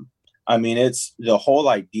 I mean, it's the whole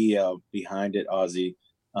idea behind it, Ozzy,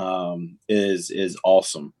 is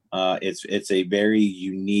awesome. It's a very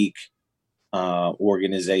unique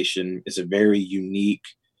organization. It's a very unique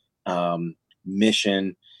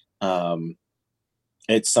mission.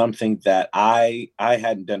 It's something that I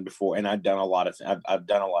hadn't done before, and I've done a lot of I've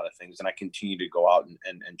done a lot of things, and I continue to go out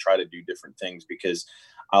and try to do different things because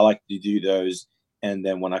I like to do those. And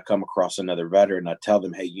then when I come across another veteran, I tell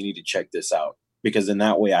them, hey, you need to check this out, because in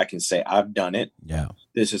that way I can say I've done it. Yeah,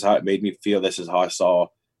 this is how it made me feel. This is how I saw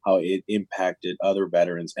how it impacted other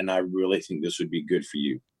veterans, and I really think this would be good for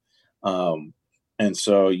you. And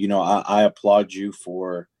so, you know, I applaud you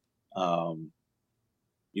for, you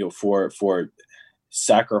know, for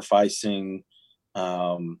sacrificing, you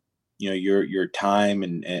know, your time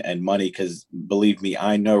and money. Because believe me,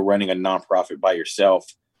 I know running a nonprofit by yourself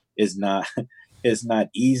is not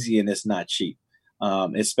easy, and it's not cheap,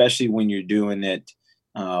 especially when you're doing it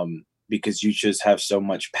because you just have so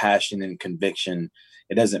much passion and conviction.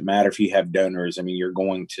 It doesn't matter if you have donors. I mean, you're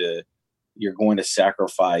going to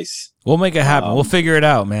sacrifice. We'll make it happen. We'll figure it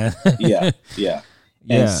out, man. Yeah.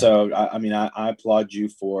 And so, I mean, I applaud you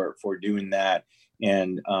for doing that.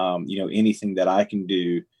 And, you know, anything that I can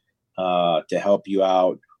do to help you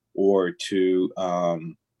out, or to,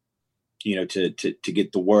 you know, to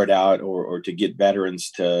get the word out, or to get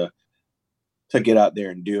veterans to get out there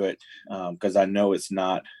and do it. Because I know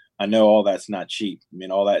all that's not cheap. I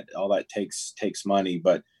mean, all that takes money.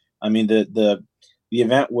 But I mean, the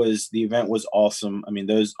event was awesome. I mean,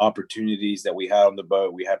 those opportunities that we had on the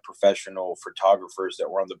boat, we had professional photographers that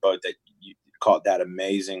were on the boat that caught that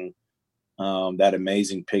amazing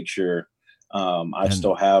picture. I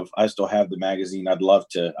still have the magazine. I'd love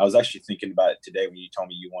to. I was actually thinking about it today when you told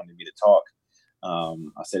me you wanted me to talk.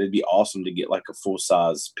 I said it'd be awesome to get like a full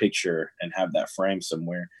size picture and have that frame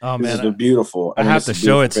somewhere. Oh man, it's beautiful. I have to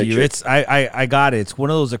show it to you. It's I got it. It's one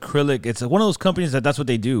of those acrylic. It's one of those companies that's what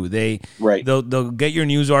they do. They'll get your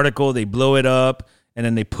news article, they blow it up, and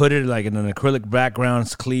then they put it like in an acrylic background.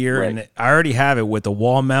 It's clear, and I already have it with the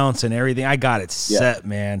wall mounts and everything. I got it set,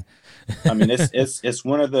 man. I mean, it's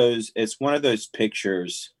one of those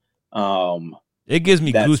pictures. It gives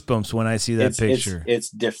me goosebumps when I see that picture. It's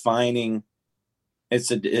defining.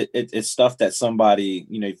 It's stuff that somebody,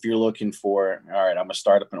 you know, if you're looking for, all right, I'm gonna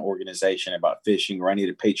start up an organization about fishing, or I need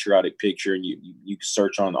a patriotic picture, and you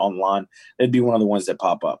search online, it'd be one of the ones that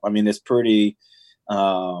pop up. I mean, it's pretty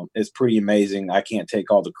amazing. I can't take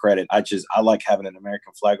all the credit. I like having an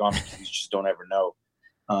American flag on me, because you just don't ever know.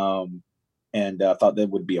 And I thought that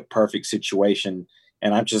would be a perfect situation.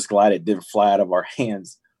 And I'm just glad it didn't fly out of our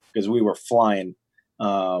hands, because we were flying.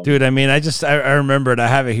 Dude, I mean, I remembered, I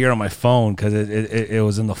have it here on my phone because it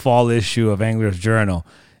was in the fall issue of Angler's Journal.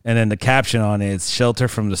 And then the caption on it, it's "Shelter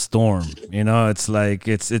from the Storm." You know, it's like,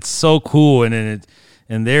 it's so cool. And then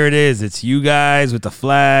and there it is. It's you guys with the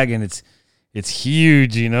flag, and it's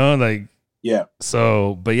huge, you know, like, yeah.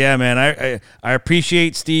 So, but yeah, man, I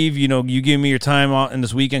appreciate, Steve, you know, you giving me your time out in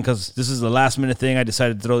this weekend, because this is the last minute thing. I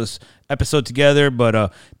decided to throw this episode together,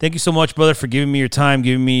 but thank you so much, brother, for giving me your time,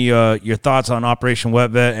 giving me your thoughts on Operation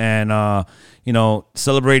WetVet, and you know,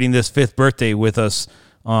 celebrating this 5th birthday with us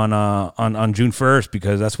on June 1st,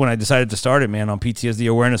 because that's when I decided to start it, man, on PTSD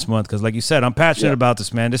Awareness Month. Because like you said, I'm passionate about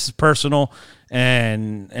this, man. This is personal,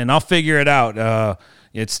 and I'll figure it out.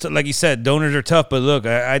 It's like you said, donors are tough, but look,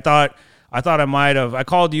 I thought I might have. I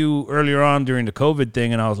called you earlier on during the COVID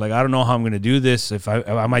thing, and I was like, I don't know how I'm going to do this. If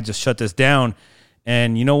I might just shut this down.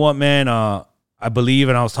 And you know what, man? I believe,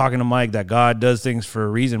 and I was talking to Mike, that God does things for a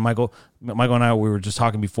reason. Michael and I, we were just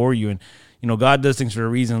talking before you, and you know, God does things for a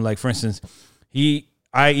reason. Like, for instance,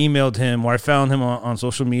 I emailed him, or I found him on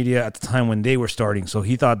social media at the time when they were starting, so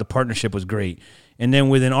he thought the partnership was great. And then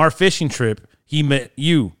within our fishing trip, he met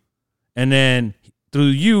you, and then through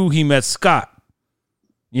you, he met Scott.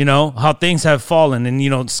 You know, how things have fallen. And, you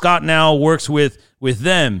know, Scott now works with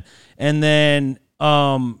them. And then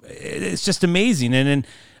it's just amazing. And then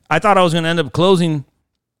I thought I was going to end up closing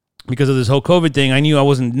because of this whole COVID thing. I knew I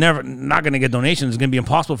wasn't not going to get donations. It's going to be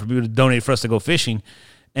impossible for people to donate for us to go fishing.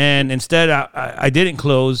 And instead, I didn't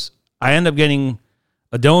close. I ended up getting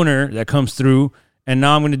a donor that comes through, and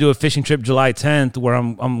now I'm going to do a fishing trip July 10th where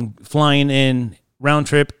I'm flying in round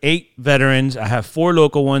trip 8 veterans. I have 4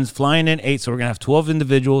 local ones flying in 8, so we're going to have 12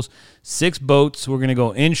 individuals, 6 boats. We're going to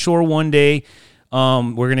go inshore one day.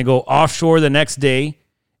 We're going to go offshore the next day.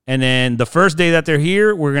 And then the first day that they're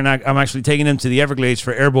here, I'm actually taking them to the Everglades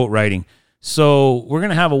for airboat riding. So we're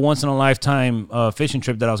gonna have a once in a lifetime fishing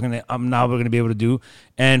trip that I'm now going to be able to do.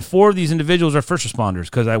 And 4 of these individuals are first responders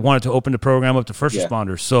because I wanted to open the program up to first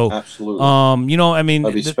responders. So absolutely. you know, I mean,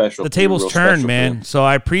 the tables turned, man. So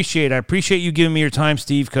I appreciate you giving me your time,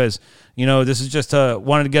 Steve, because you know this is just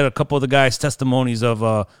wanted to get a couple of the guys' testimonies of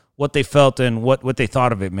what they felt and what they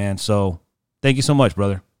thought of it, man. So thank you so much,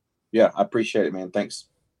 brother. Yeah, I appreciate it, man. Thanks.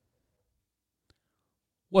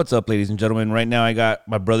 What's up, ladies and gentlemen? Right now, I got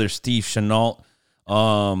my brother Steve Chenault.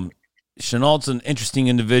 Chenault's an interesting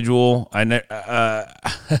individual.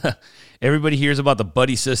 Everybody hears about the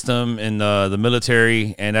buddy system in the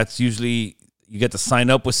military, and that's usually you get to sign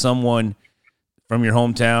up with someone from your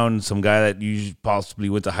hometown, some guy that you possibly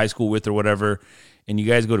went to high school with or whatever, and you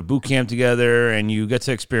guys go to boot camp together, and you get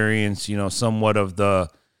to experience, you know, somewhat of the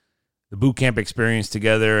boot camp experience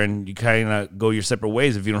together, and you kind of go your separate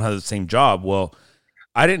ways if you don't have the same job. Well,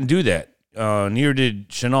 I didn't do that. Neither did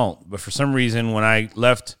Chenault. But for some reason, when I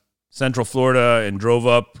left Central Florida and drove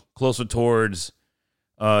up closer towards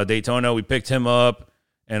Daytona, we picked him up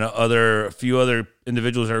and a few other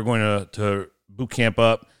individuals that are going to boot camp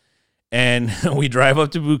up. And we drive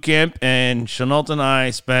up to boot camp, and Chenault and I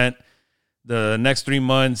spent the next 3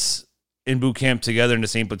 months in boot camp together in the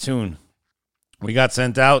same platoon. We got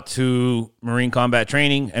sent out to Marine Combat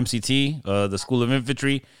Training, MCT, the School of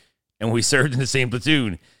Infantry, and we served in the same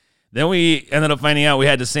platoon. Then we ended up finding out we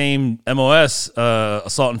had the same MOS,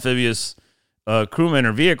 assault amphibious crewmen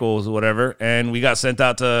or vehicles or whatever, and we got sent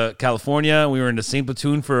out to California. We were in the same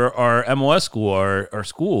platoon for our MOS school, our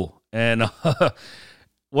school. And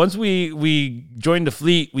once we joined the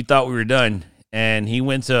fleet, we thought we were done. And he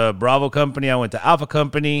went to Bravo Company, I went to Alpha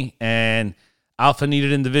Company, and Alpha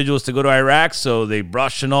needed individuals to go to Iraq, so they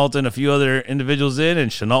brought Chenault and a few other individuals in,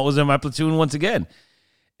 and Chenault was in my platoon once again.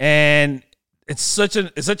 And it's such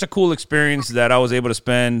a cool experience that I was able to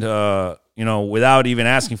spend, you know, without even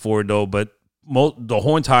asking for it, though, but the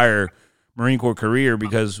whole entire Marine Corps career,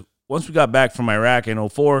 because once we got back from Iraq in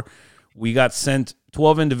 2004, we got sent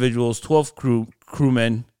 12 individuals, 12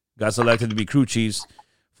 crewmen, got selected to be crew chiefs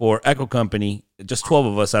for Echo Company, just 12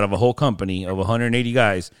 of us out of a whole company of 180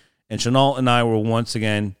 guys. And Chenault and I were once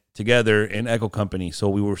again together in Echo Company. So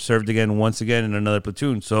we were served again once again in another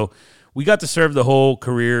platoon. So we got to serve the whole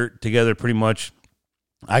career together pretty much.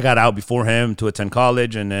 I got out before him to attend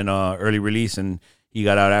college and then early release, and he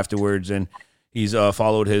got out afterwards. And he's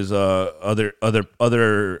followed his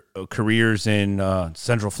other careers in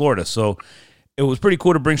Central Florida. So it was pretty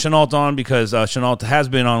cool to bring Chenault on because Chenault has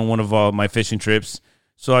been on one of my fishing trips.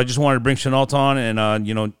 So I just wanted to bring Chenault on and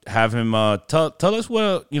you know, have him tell us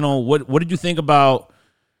what did you think about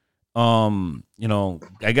you know,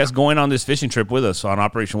 I guess going on this fishing trip with us on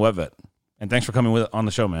Operation WetVet. And thanks for coming on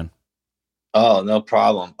the show, man. Oh, no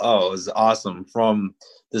problem. Oh, it was awesome. From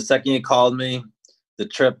the second you called me, the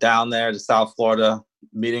trip down there to South Florida,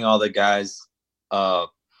 meeting all the guys, it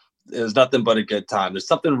was nothing but a good time. There's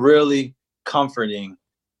something really comforting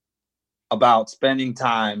about spending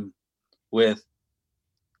time with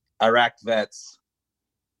Iraq vets,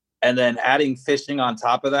 and then adding fishing on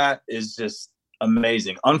top of that is just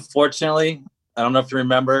amazing. Unfortunately, I don't know if you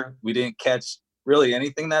remember, we didn't catch really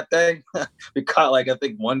anything that day. We caught I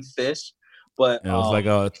think 1 fish, but it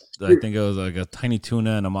was I think it was like a tiny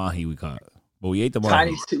tuna and a mahi we caught, but we ate the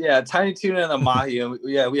mahi. Tiny tuna and a mahi, and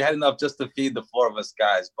we had enough just to feed the 4 of us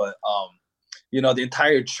guys. But you know, the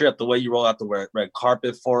entire trip, the way you roll out the red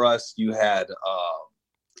carpet for us, you had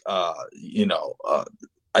you know,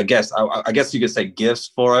 I guess you could say gifts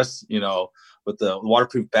for us, you know, with the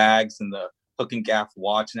waterproof bags and the hook and gaff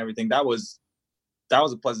watch and everything. That was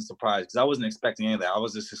a pleasant surprise because I wasn't expecting any of that. I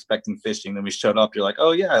was just expecting fishing. Then we showed up. You're like,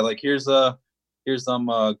 oh yeah, here's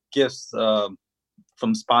some gifts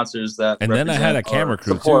from sponsors that. And then I had a camera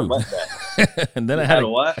crew too. And then I had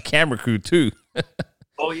a camera crew too.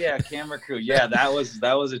 Oh yeah, camera crew. Yeah, that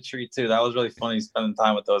was a treat too. That was really funny spending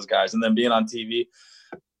time with those guys and then being on TV.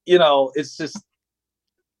 You know, it's just.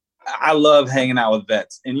 I love hanging out with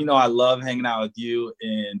vets, and you know I love hanging out with you,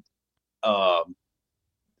 and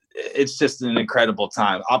it's just an incredible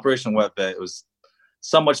time. Operation WetVet, it was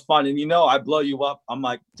so much fun, and you know I blow you up. I'm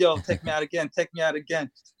like, yo, take me out again.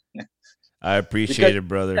 I appreciate it,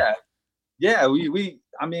 brother. Yeah, we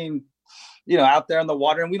I mean, you know, out there in the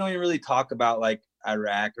water, and we don't even really talk about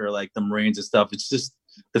Iraq or the Marines and stuff. It's just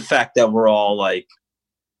the fact that we're all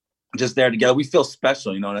just there together. We feel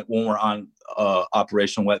special, when we're on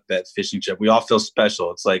Operation WetVet fishing trip. We all feel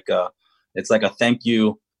special. It's like a thank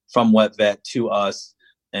you from WetVet to us,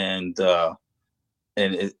 and I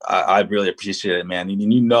really appreciate it, man.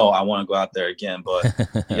 And I want to go out there again, but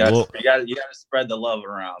you got to spread the love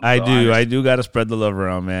around. I do got to spread the love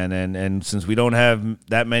around, man. And since we don't have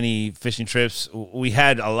that many fishing trips, we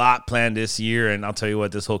had a lot planned this year, and I'll tell you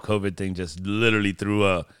what, this whole COVID thing just literally threw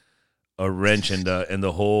a wrench in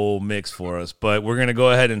the whole mix for us. But we're gonna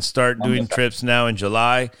go ahead and start doing trips now in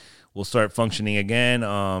July. We'll start functioning again.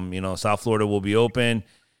 South Florida will be open.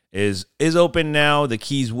 Is open now. The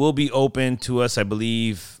Keys will be open to us, I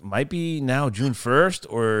believe. Might be now June 1st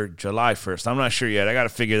or July 1st. I'm not sure yet. I got to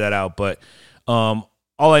figure that out. But all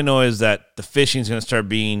I know is that the fishing is going to start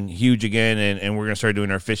being huge again, and we're going to start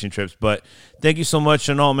doing our fishing trips. But thank you so much,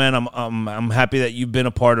 Chanel, man. I'm happy that you've been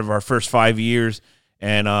a part of our first 5 years.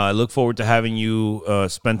 And I look forward to having you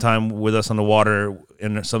spend time with us on the water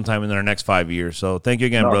sometime in our next 5 years. So thank you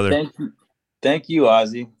again, brother. Thank you,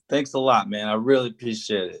 Ozzy. Thanks a lot, man. I really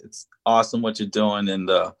appreciate it. It's awesome what you're doing.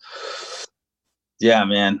 And yeah,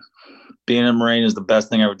 man, being a Marine is the best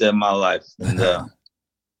thing I ever did in my life. And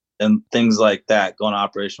and things like that, going to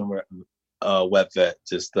Operation WetVet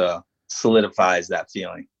just solidifies that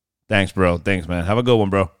feeling. Thanks, bro. Thanks, man. Have a good one,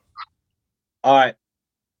 bro. All right.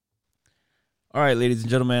 All right, ladies and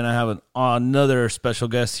gentlemen, I have another special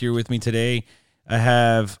guest here with me today. I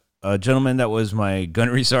have a gentleman that was my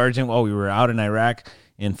gunnery sergeant while we were out in Iraq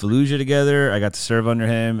in Fallujah together. I got to serve under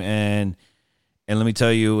him, and let me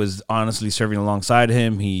tell you, it was honestly serving alongside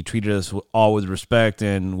him. He treated us all with respect,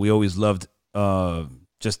 and we always loved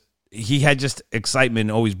he had just excitement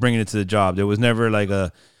always bringing it to the job. There was never like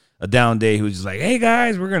a down day. He was just like, hey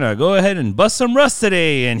guys, we're going to go ahead and bust some rust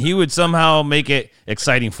today. And he would somehow make it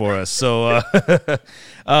exciting for us. So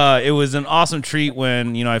it was an awesome treat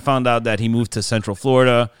when, I found out that he moved to Central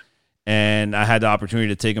Florida, and I had the opportunity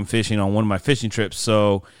to take him fishing on one of my fishing trips.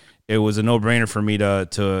 So it was a no-brainer for me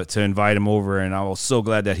to invite him over, and I was so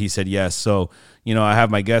glad that he said yes. So, I have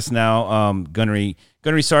my guest now, gunnery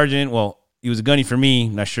sergeant. Well, he was a gunny for me.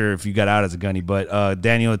 Not sure if you got out as a gunny, but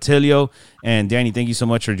Daniel Attilio. And Danny, thank you so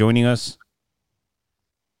much for joining us.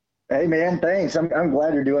 Hey, man, thanks. I'm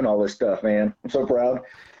glad you're doing all this stuff, man. I'm so proud.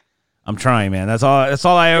 I'm trying, man. That's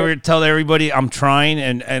all I ever tell everybody. I'm trying,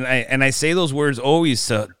 and I say those words always.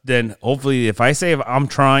 So then hopefully, if I say I'm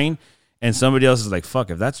trying, and somebody else is like, "Fuck,"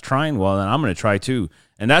 if that's trying, well, then I'm gonna try too.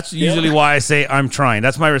 And that's usually why I say I'm trying.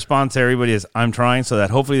 That's my response to everybody is I'm trying, so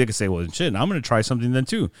that hopefully they can say, well, shit, I'm gonna try something then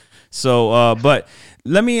too. So, but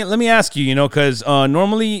let me ask you, because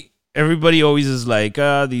normally everybody always is like,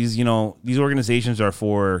 these organizations are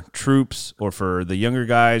for troops or for the younger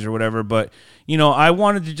guys or whatever. But I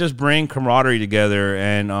wanted to just bring camaraderie together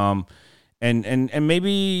and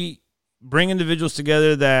maybe bring individuals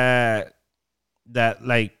together that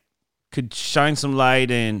like could shine some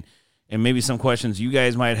light and maybe some questions you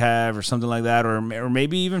guys might have or something like that, or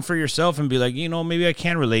maybe even for yourself and be like, maybe I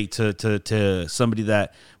can relate to somebody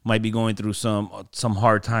that might be going through some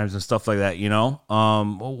hard times and stuff like that.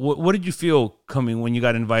 What did you feel coming when you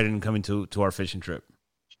got invited and coming to our fishing trip?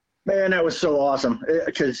 Man, that was so awesome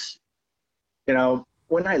because,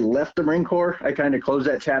 when I left the Marine Corps, I kind of closed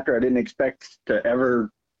that chapter. I didn't expect to ever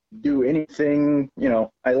do anything.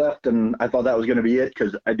 I left and I thought that was going to be it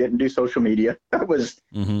because I didn't do social media. I was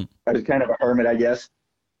kind of a hermit, I guess.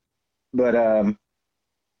 But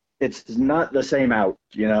it's not the same out.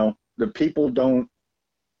 The people don't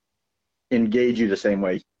engage you the same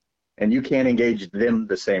way, and you can't engage them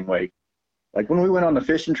the same way. Like when we went on the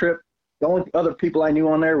fishing trip, the only other people I knew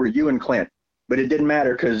on there were you and Clint, but it didn't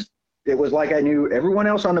matter because it was like I knew everyone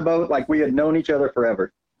else on the boat, like we had known each other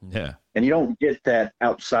forever. Yeah. And you don't get that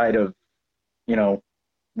outside of,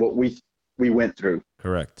 what we went through.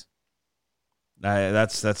 Correct.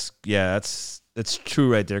 That's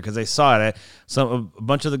true right there. Cause I saw it. A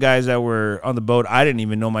bunch of the guys that were on the boat, I didn't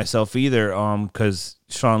even know myself either. Cause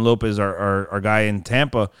Sean Lopez, our guy in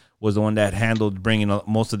Tampa, was the one that handled bringing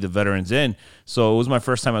most of the veterans in. So it was my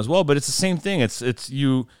first time as well, but it's the same thing. It's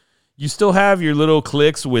you still have your little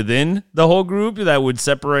cliques within the whole group that would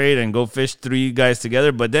separate and go fish three guys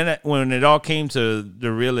together. But then when it all came to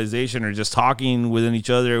the realization or just talking within each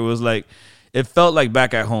other, it was like, it felt like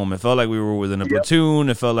back at home. It felt like we were within a platoon.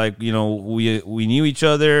 It felt like, we knew each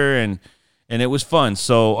other and it was fun.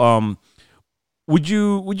 So, would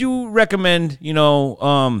you recommend,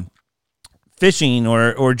 fishing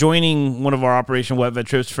or joining one of our Operation WetVet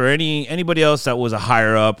trips for anybody else that was a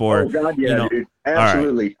higher up or, oh God, yeah, dude.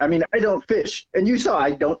 Absolutely. Right. I mean, I don't fish, and you saw I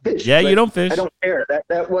don't fish. Yeah, you don't fish. I don't care.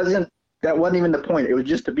 That wasn't even the point. It was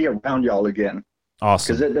just to be around y'all again.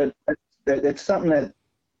 Awesome. Because it's something that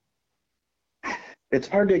it's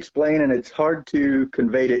hard to explain, and it's hard to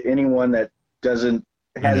convey to anyone that hasn't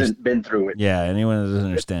been through it. Yeah, anyone that doesn't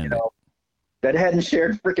understand it. That hadn't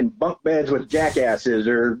shared freaking bunk beds with jackasses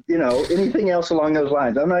or, anything else along those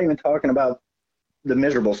lines. I'm not even talking about the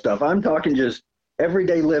miserable stuff. I'm talking just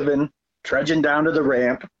everyday living, trudging down to the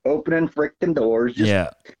ramp, opening freaking doors.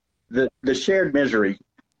 Just the shared misery.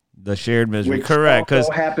 The shared misery, which correct? Because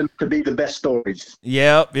happen to be the best stories.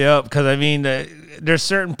 Yep. Because I mean, there's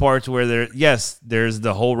certain parts where there's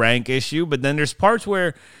the whole rank issue, but then there's parts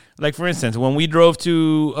where, like for instance, when we drove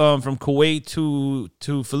to from Kuwait to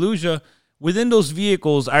Fallujah, within those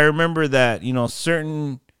vehicles, I remember that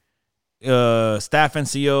certain staff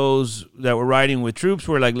NCOs that were riding with troops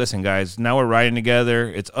were like, "Listen, guys, now we're riding together.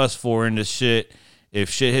 It's us four in this shit. If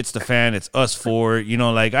shit hits the fan, it's us four."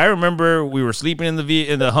 Like I remember we were sleeping in the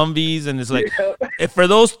Humvees, and it's like if for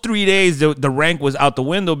those 3 days the rank was out the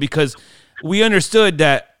window because we understood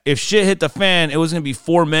that if shit hit the fan, it was gonna be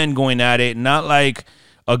 4 men going at it, not like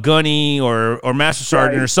a gunny or master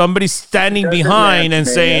sergeant or somebody standing behind and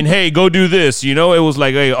saying, "Hey, go do this." It was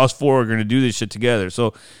like, "Hey, us four are gonna do this shit together."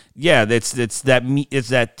 So yeah, it's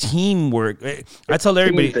that teamwork. I tell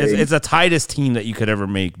everybody it's the tightest team that you could ever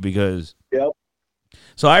make because. Yep.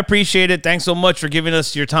 So I appreciate it. Thanks so much for giving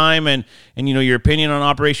us your time and your opinion on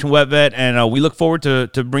Operation WetVet, and we look forward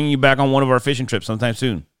to bringing you back on one of our fishing trips sometime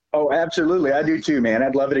soon. Oh, absolutely. I do too, man.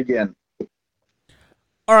 I'd love it again.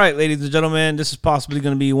 All right, ladies and gentlemen, this is possibly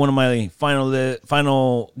going to be one of my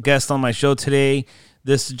final guests on my show today.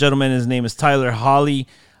 This gentleman, his name is Tyler Hawley.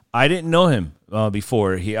 I didn't know him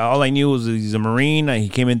before. All I knew was he's a Marine. He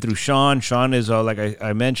came in through Sean. Sean is, like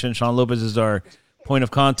I mentioned, Sean Lopez is our point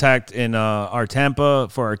of contact in our Tampa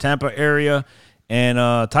area. And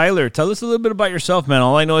Tyler, tell us a little bit about yourself, man.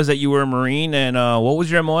 All I know is that you were a Marine, and what was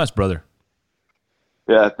your MOS, brother?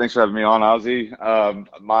 Yeah, thanks for having me on, Ozzy.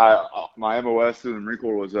 My MOS in the Marine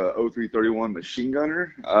Corps was a 0331 machine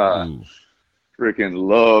gunner. Freaking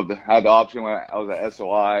loved. Had the option when I was at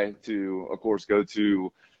SOI to, of course, go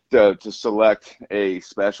to select a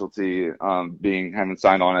specialty, having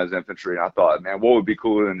signed on as infantry. And I thought, man, what would be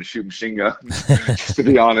cooler than to shoot machine guns? Just to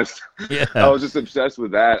be honest, I was just obsessed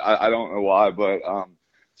with that. I don't know why, but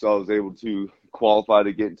so I was able to qualify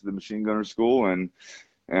to get into the machine gunner school, and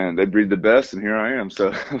they breed the best, and here I am.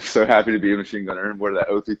 So I'm so happy to be a machine gunner and wear that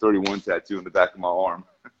 0331 tattoo in the back of my arm.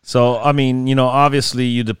 So, I mean, obviously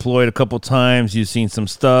you deployed a couple times, you've seen some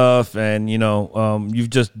stuff, and, you've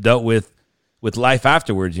just dealt with life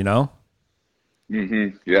afterwards,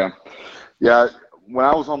 Mm-hmm. Yeah. Yeah. When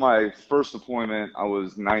I was on my first deployment, I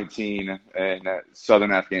was 19 in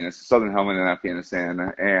Southern Helmand in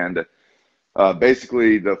Afghanistan. And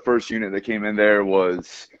basically the first unit that came in there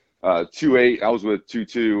was 2-8. I was with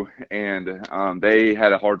 2-2, and they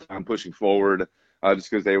had a hard time pushing forward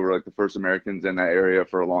just because they were like the first Americans in that area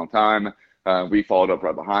for a long time. We followed up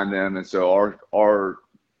right behind them, and so our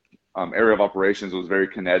area of operations was very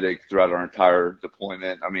kinetic throughout our entire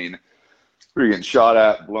deployment. I mean, we were getting shot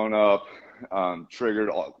at, blown up,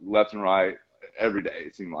 triggered left and right every day.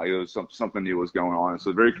 It seemed like it was something new was going on.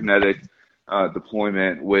 So very kinetic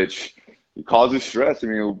deployment, which causes stress. I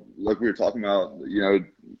mean, like we were talking about, you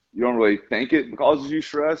don't really think it causes you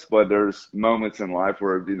stress, but there's moments in life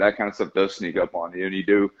where that kind of stuff does sneak up on you, and you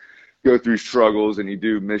do go through struggles, and you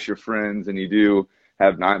do miss your friends, and you do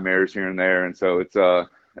have nightmares here and there. And so it's I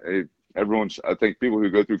think people who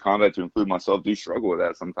go through combat, to include myself, do struggle with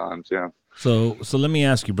that sometimes. Yeah. So let me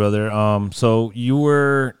ask you, brother. So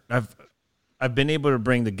I've been able to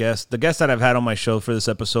bring the guests that I've had on my show for this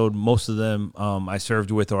episode. Most of them I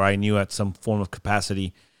served with or I knew at some form of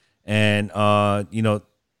capacity, and I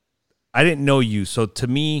didn't know you. So to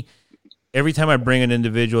me, every time I bring an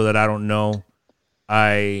individual that I don't know,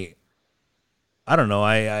 I don't know.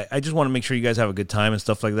 I just want to make sure you guys have a good time and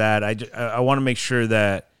stuff like that. I want to make sure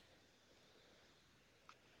that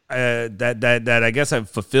that I guess I've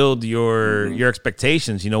fulfilled your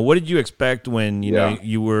expectations. What did you expect when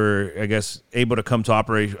you were, I guess, able to come to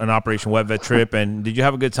an Operation WetVet trip, and did you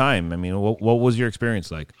have a good time? I mean, what was your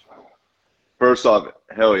experience like? First off,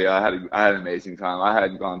 hell yeah, I had an amazing time. I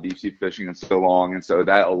hadn't gone deep sea fishing in so long, and so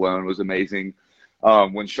that alone was amazing.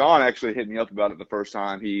 When Sean actually hit me up about it the first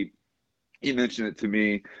time, he mentioned it to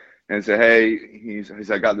me and said, "Hey," he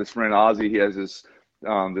said, "I got this friend Ozzy. He has this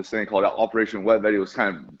thing called Operation WetVet." He was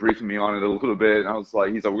kind of briefing me on it a little bit, and I was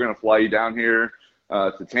like, he's like, "We're gonna fly you down here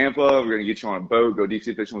to Tampa. We're gonna get you on a boat, go deep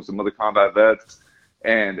sea fishing with some other combat vets."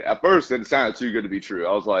 And at first, it sounded too good to be true.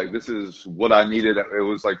 I was like, this is what I needed. It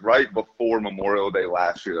was like right before Memorial Day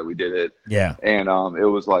last year that we did it. Yeah. And it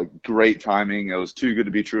was like great timing. It was too good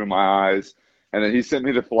to be true in my eyes. And then he sent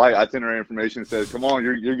me the flight itinerary information and said, "Come on,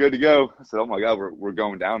 you're good to go." I said, "Oh my God, we're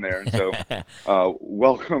going down there." And so,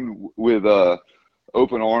 welcomed with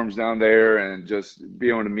open arms down there, and just be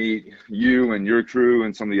able to meet you and your crew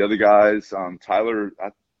and some of the other guys. Tyler,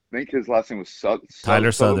 I think his last name was Tyler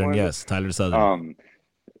Southern. Sutherland. Yes, Tyler Southern.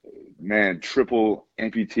 Man, triple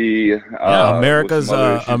amputee. Yeah,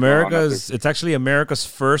 America's. It's actually America's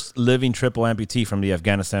first living triple amputee from the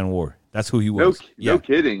Afghanistan war. That's who he was. No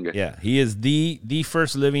kidding. Yeah, he is the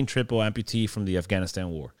first living triple amputee from the Afghanistan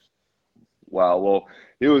war. Wow. Well,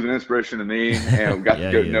 he was an inspiration to me, and we got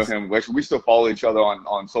to get to know him. We still follow each other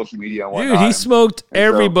on social media and whatnot. Dude, he smoked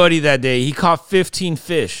everybody that day. He caught 15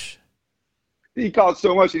 fish. He caught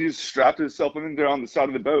so much, he just strapped himself in there on the side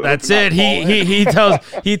of the boat. That's it.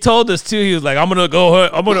 He told us too. He was like, "I'm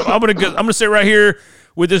gonna sit right here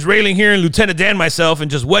with this railing here and Lieutenant Dan myself and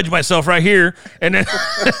just wedge myself right here." And then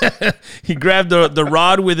he grabbed the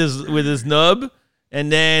rod with his nub, and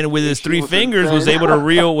then with his three fingers was able to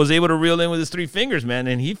reel in with his three fingers, man.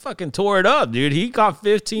 And he fucking tore it up, dude. He caught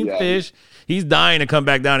 15 fish. He's dying to come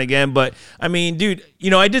back down again. But I mean, dude,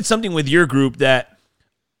 I did something with your group that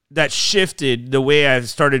shifted the way I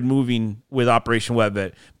started moving with Operation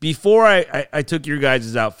WetVet. Before I took your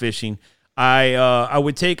guys out fishing, I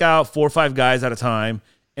would take out 4 or 5 guys at a time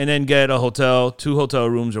and then get a hotel, 2 hotel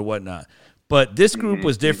rooms or whatnot. But this group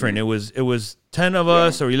was different. It was 10 of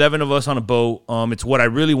us or 11 of us on a boat. It's what I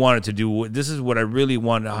really wanted to do. This is what I really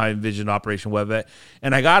wanted, how I envisioned Operation WetVet.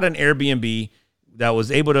 And I got an Airbnb that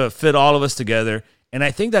was able to fit all of us together. And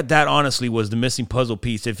I think that honestly was the missing puzzle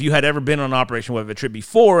piece. If you had ever been on an Operation WetVet trip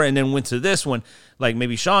before and then went to this one, like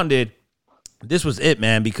maybe Sean did, this was it,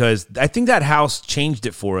 man, because I think that house changed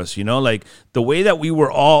it for us, like the way that we were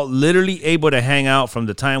all literally able to hang out from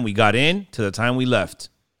the time we got in to the time we left.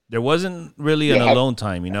 There wasn't really an alone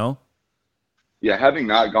time, Yeah, having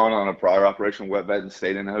not gone on a prior Operation WetVet and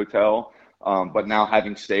stayed in a hotel, but now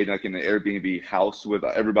having stayed like in the Airbnb house with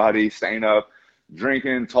everybody, staying up,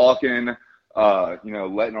 drinking, talking,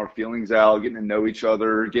 letting our feelings out, getting to know each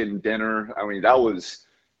other, getting dinner. I mean, that was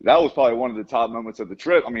probably one of the top moments of the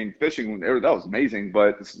trip. I mean, fishing, that was amazing,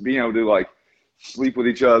 but being able to like sleep with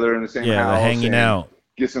each other in the same house, hanging out,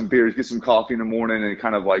 get some beers, get some coffee in the morning, and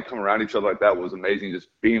kind of like come around each other like that was amazing. Just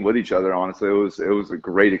being with each other, honestly, it was a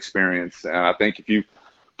great experience. And I think if you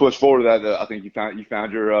push forward to that, I think you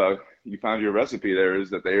found your recipe there, is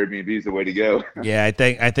that the Airbnb is the way to go. Yeah, I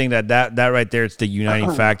think that right there, it's the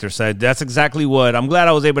uniting factor. So that's exactly what I'm glad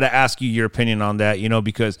I was able to ask you your opinion on that,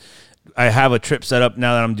 because I have a trip set up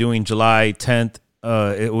now that I'm doing July 10th.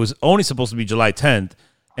 It was only supposed to be July 10th.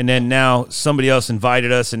 And then now somebody else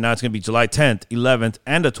invited us, and now it's going to be July 10th, 11th,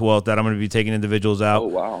 and the 12th that I'm going to be taking individuals out. Oh,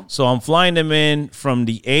 wow. So I'm flying them in from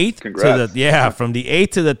the 8th from the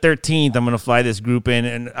 8th to the 13th. I'm going to fly this group in,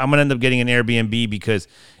 and I'm going to end up getting an Airbnb because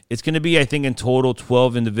it's going to be, I think, in total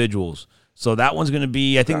 12 individuals. So that one's going to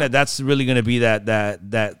be, I think that's really going to be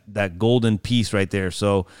that golden piece right there.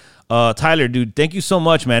 So, Tyler, dude, thank you so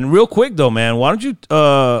much, man. Real quick, though, man, why don't you,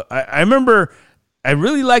 I remember I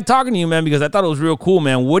really liked talking to you, man, because I thought it was real cool,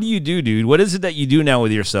 man. What do you do, dude? What is it that you do now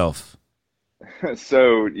with yourself?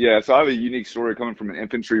 So I have a unique story coming from an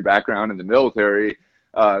infantry background in the military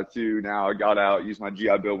to now I got out, used my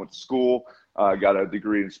GI Bill, went to school, got a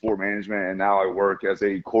degree in sport management, and now I work as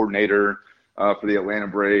a coordinator for the Atlanta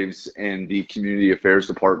Braves in the community affairs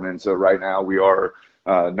department. So right now we are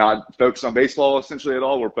not focused on baseball essentially at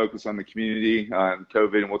all. We're focused on the community and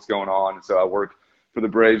COVID and what's going on. And so I work for the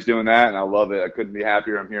Braves doing that, and I love it. I couldn't be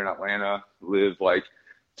happier. I'm here in Atlanta, live like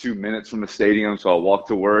 2 minutes from the stadium, so I'll walk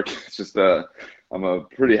to work. It's just I'm a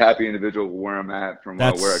pretty happy individual where I'm at from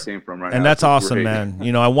where I came from right now. And that's awesome, man.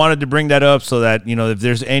 I wanted to bring that up so that, if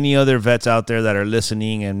there's any other vets out there that are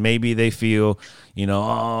listening and maybe they feel,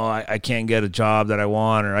 I can't get a job that I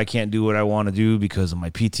want, or I can't do what I want to do because of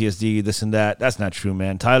my PTSD, this and that. That's not true,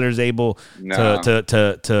 man. Tyler's able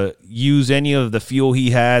to use any of the fuel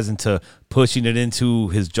he has and to pushing it into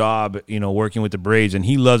his job, working with the Braves, and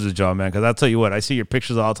he loves his job, man. Because I'll tell you what, I see your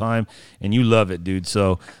pictures all the time, and you love it, dude.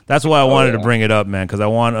 So that's why I wanted to bring it up, man, because I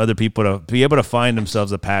want other people to be able to find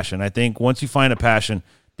themselves a passion. I think once you find a passion,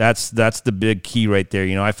 that's the big key right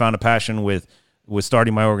there. I found a passion with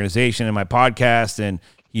starting my organization and my podcast, and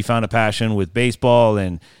he found a passion with baseball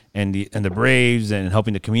and the Braves and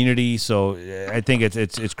helping the community. So I think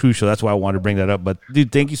it's crucial. That's why I wanted to bring that up. But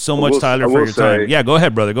dude, thank you so much, Tyler, for your time. Yeah, go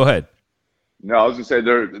ahead, brother. Go ahead. No, I was gonna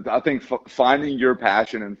say I think finding your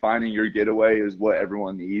passion and finding your getaway is what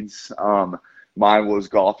everyone needs. Mine was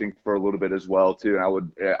golfing for a little bit as well too,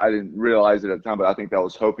 and I didn't realize it at the time, but I think that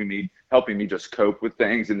was helping me just cope with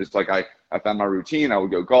things, and just like I found my routine. I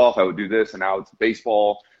would go golf, I would do this, and now it's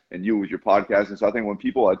baseball. and you with your podcast. And so I think when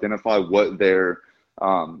people identify what their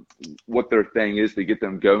thing is to get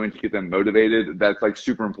them going, to get them motivated, that's like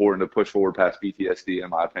super important to push forward past PTSD, in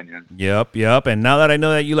my opinion. Yep. And now that I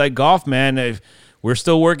know that you like golf, man, we're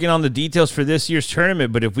still working on the details for this year's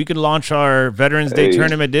tournament, but if we could launch our Veterans Day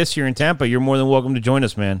tournament this year in Tampa, you're more than welcome to join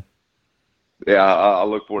us, man. Yeah, I'll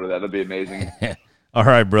look forward to that. That'd be amazing. All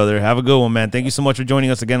right, brother. Have a good one, man. Thank you so much for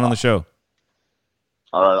joining us again on the show.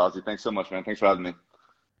 All right, Ozzy. Thanks so much, man. Thanks for having me.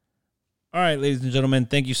 All right, ladies and gentlemen,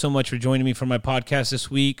 thank you so much for joining me for my podcast this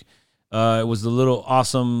week. It was a little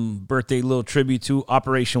awesome birthday little tribute to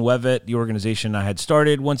Operation WetVet, the organization I had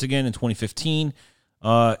started once again in 2015.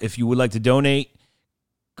 If you would like to donate,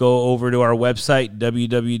 go over to our website,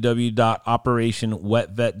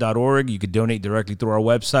 www.operationwetvet.org. You could donate directly through our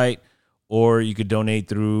website, or you could donate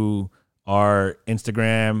through our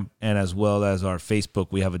Instagram and as well as our Facebook.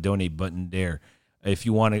 We have a donate button there. If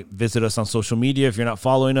you want to visit us on social media, if you're not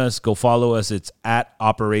following us, go follow us. It's at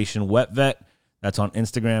Operation WetVet. That's on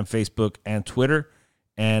Instagram, Facebook, and Twitter.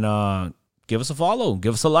 And give us a follow.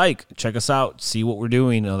 Give us a like. Check us out. See what we're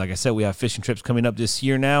doing. Like I said, we have fishing trips coming up this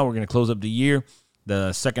year now. We're going to close up the year.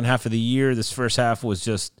 The second half of the year, this first half was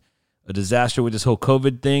just a disaster with this whole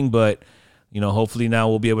COVID thing. But, hopefully now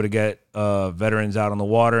we'll be able to get veterans out on the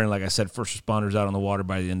water. And like I said, first responders out on the water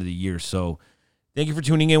by the end of the year. So thank you for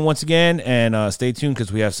tuning in once again, and stay tuned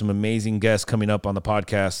because we have some amazing guests coming up on the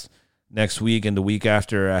podcast next week and the week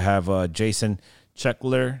after. I have Jason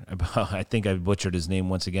Checkler. I think I butchered his name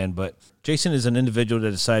once again, but Jason is an individual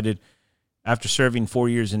that decided after serving 4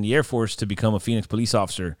 years in the Air Force to become a Phoenix police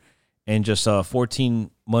officer, and just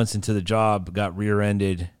 14 months into the job got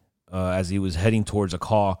rear-ended as he was heading towards a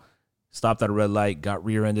call, stopped at a red light, got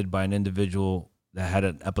rear-ended by an individual that had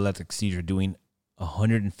an epileptic seizure doing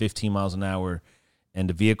 115 miles an hour. And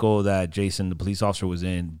the vehicle that Jason, the police officer, was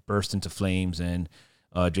in burst into flames. And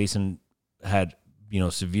Jason had,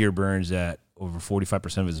 severe burns at over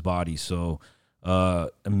 45% of his body. So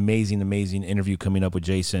amazing interview coming up with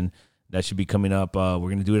Jason. That should be coming up. We're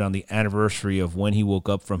going to do it on the anniversary of when he woke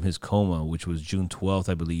up from his coma, which was June 12th,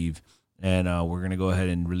 I believe. And we're going to go ahead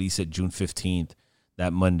and release it June 15th,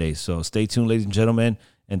 that Monday. So stay tuned, ladies and gentlemen.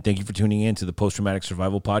 And thank you for tuning in to the Post-Traumatic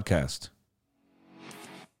Survival Podcast.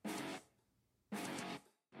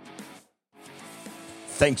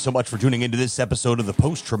 Thanks so much for tuning into this episode of the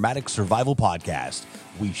Post-Traumatic Survival Podcast.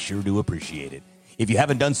 We sure do appreciate it. If you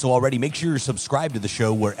haven't done so already, make sure you're subscribed to the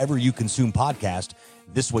show wherever you consume podcasts.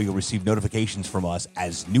 This way you'll receive notifications from us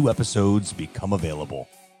as new episodes become available.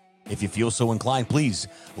 If you feel so inclined, please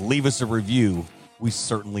leave us a review. We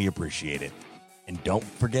certainly appreciate it. And don't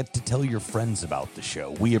forget to tell your friends about the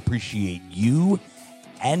show. We appreciate you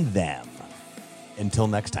and them. Until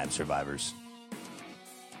next time, survivors.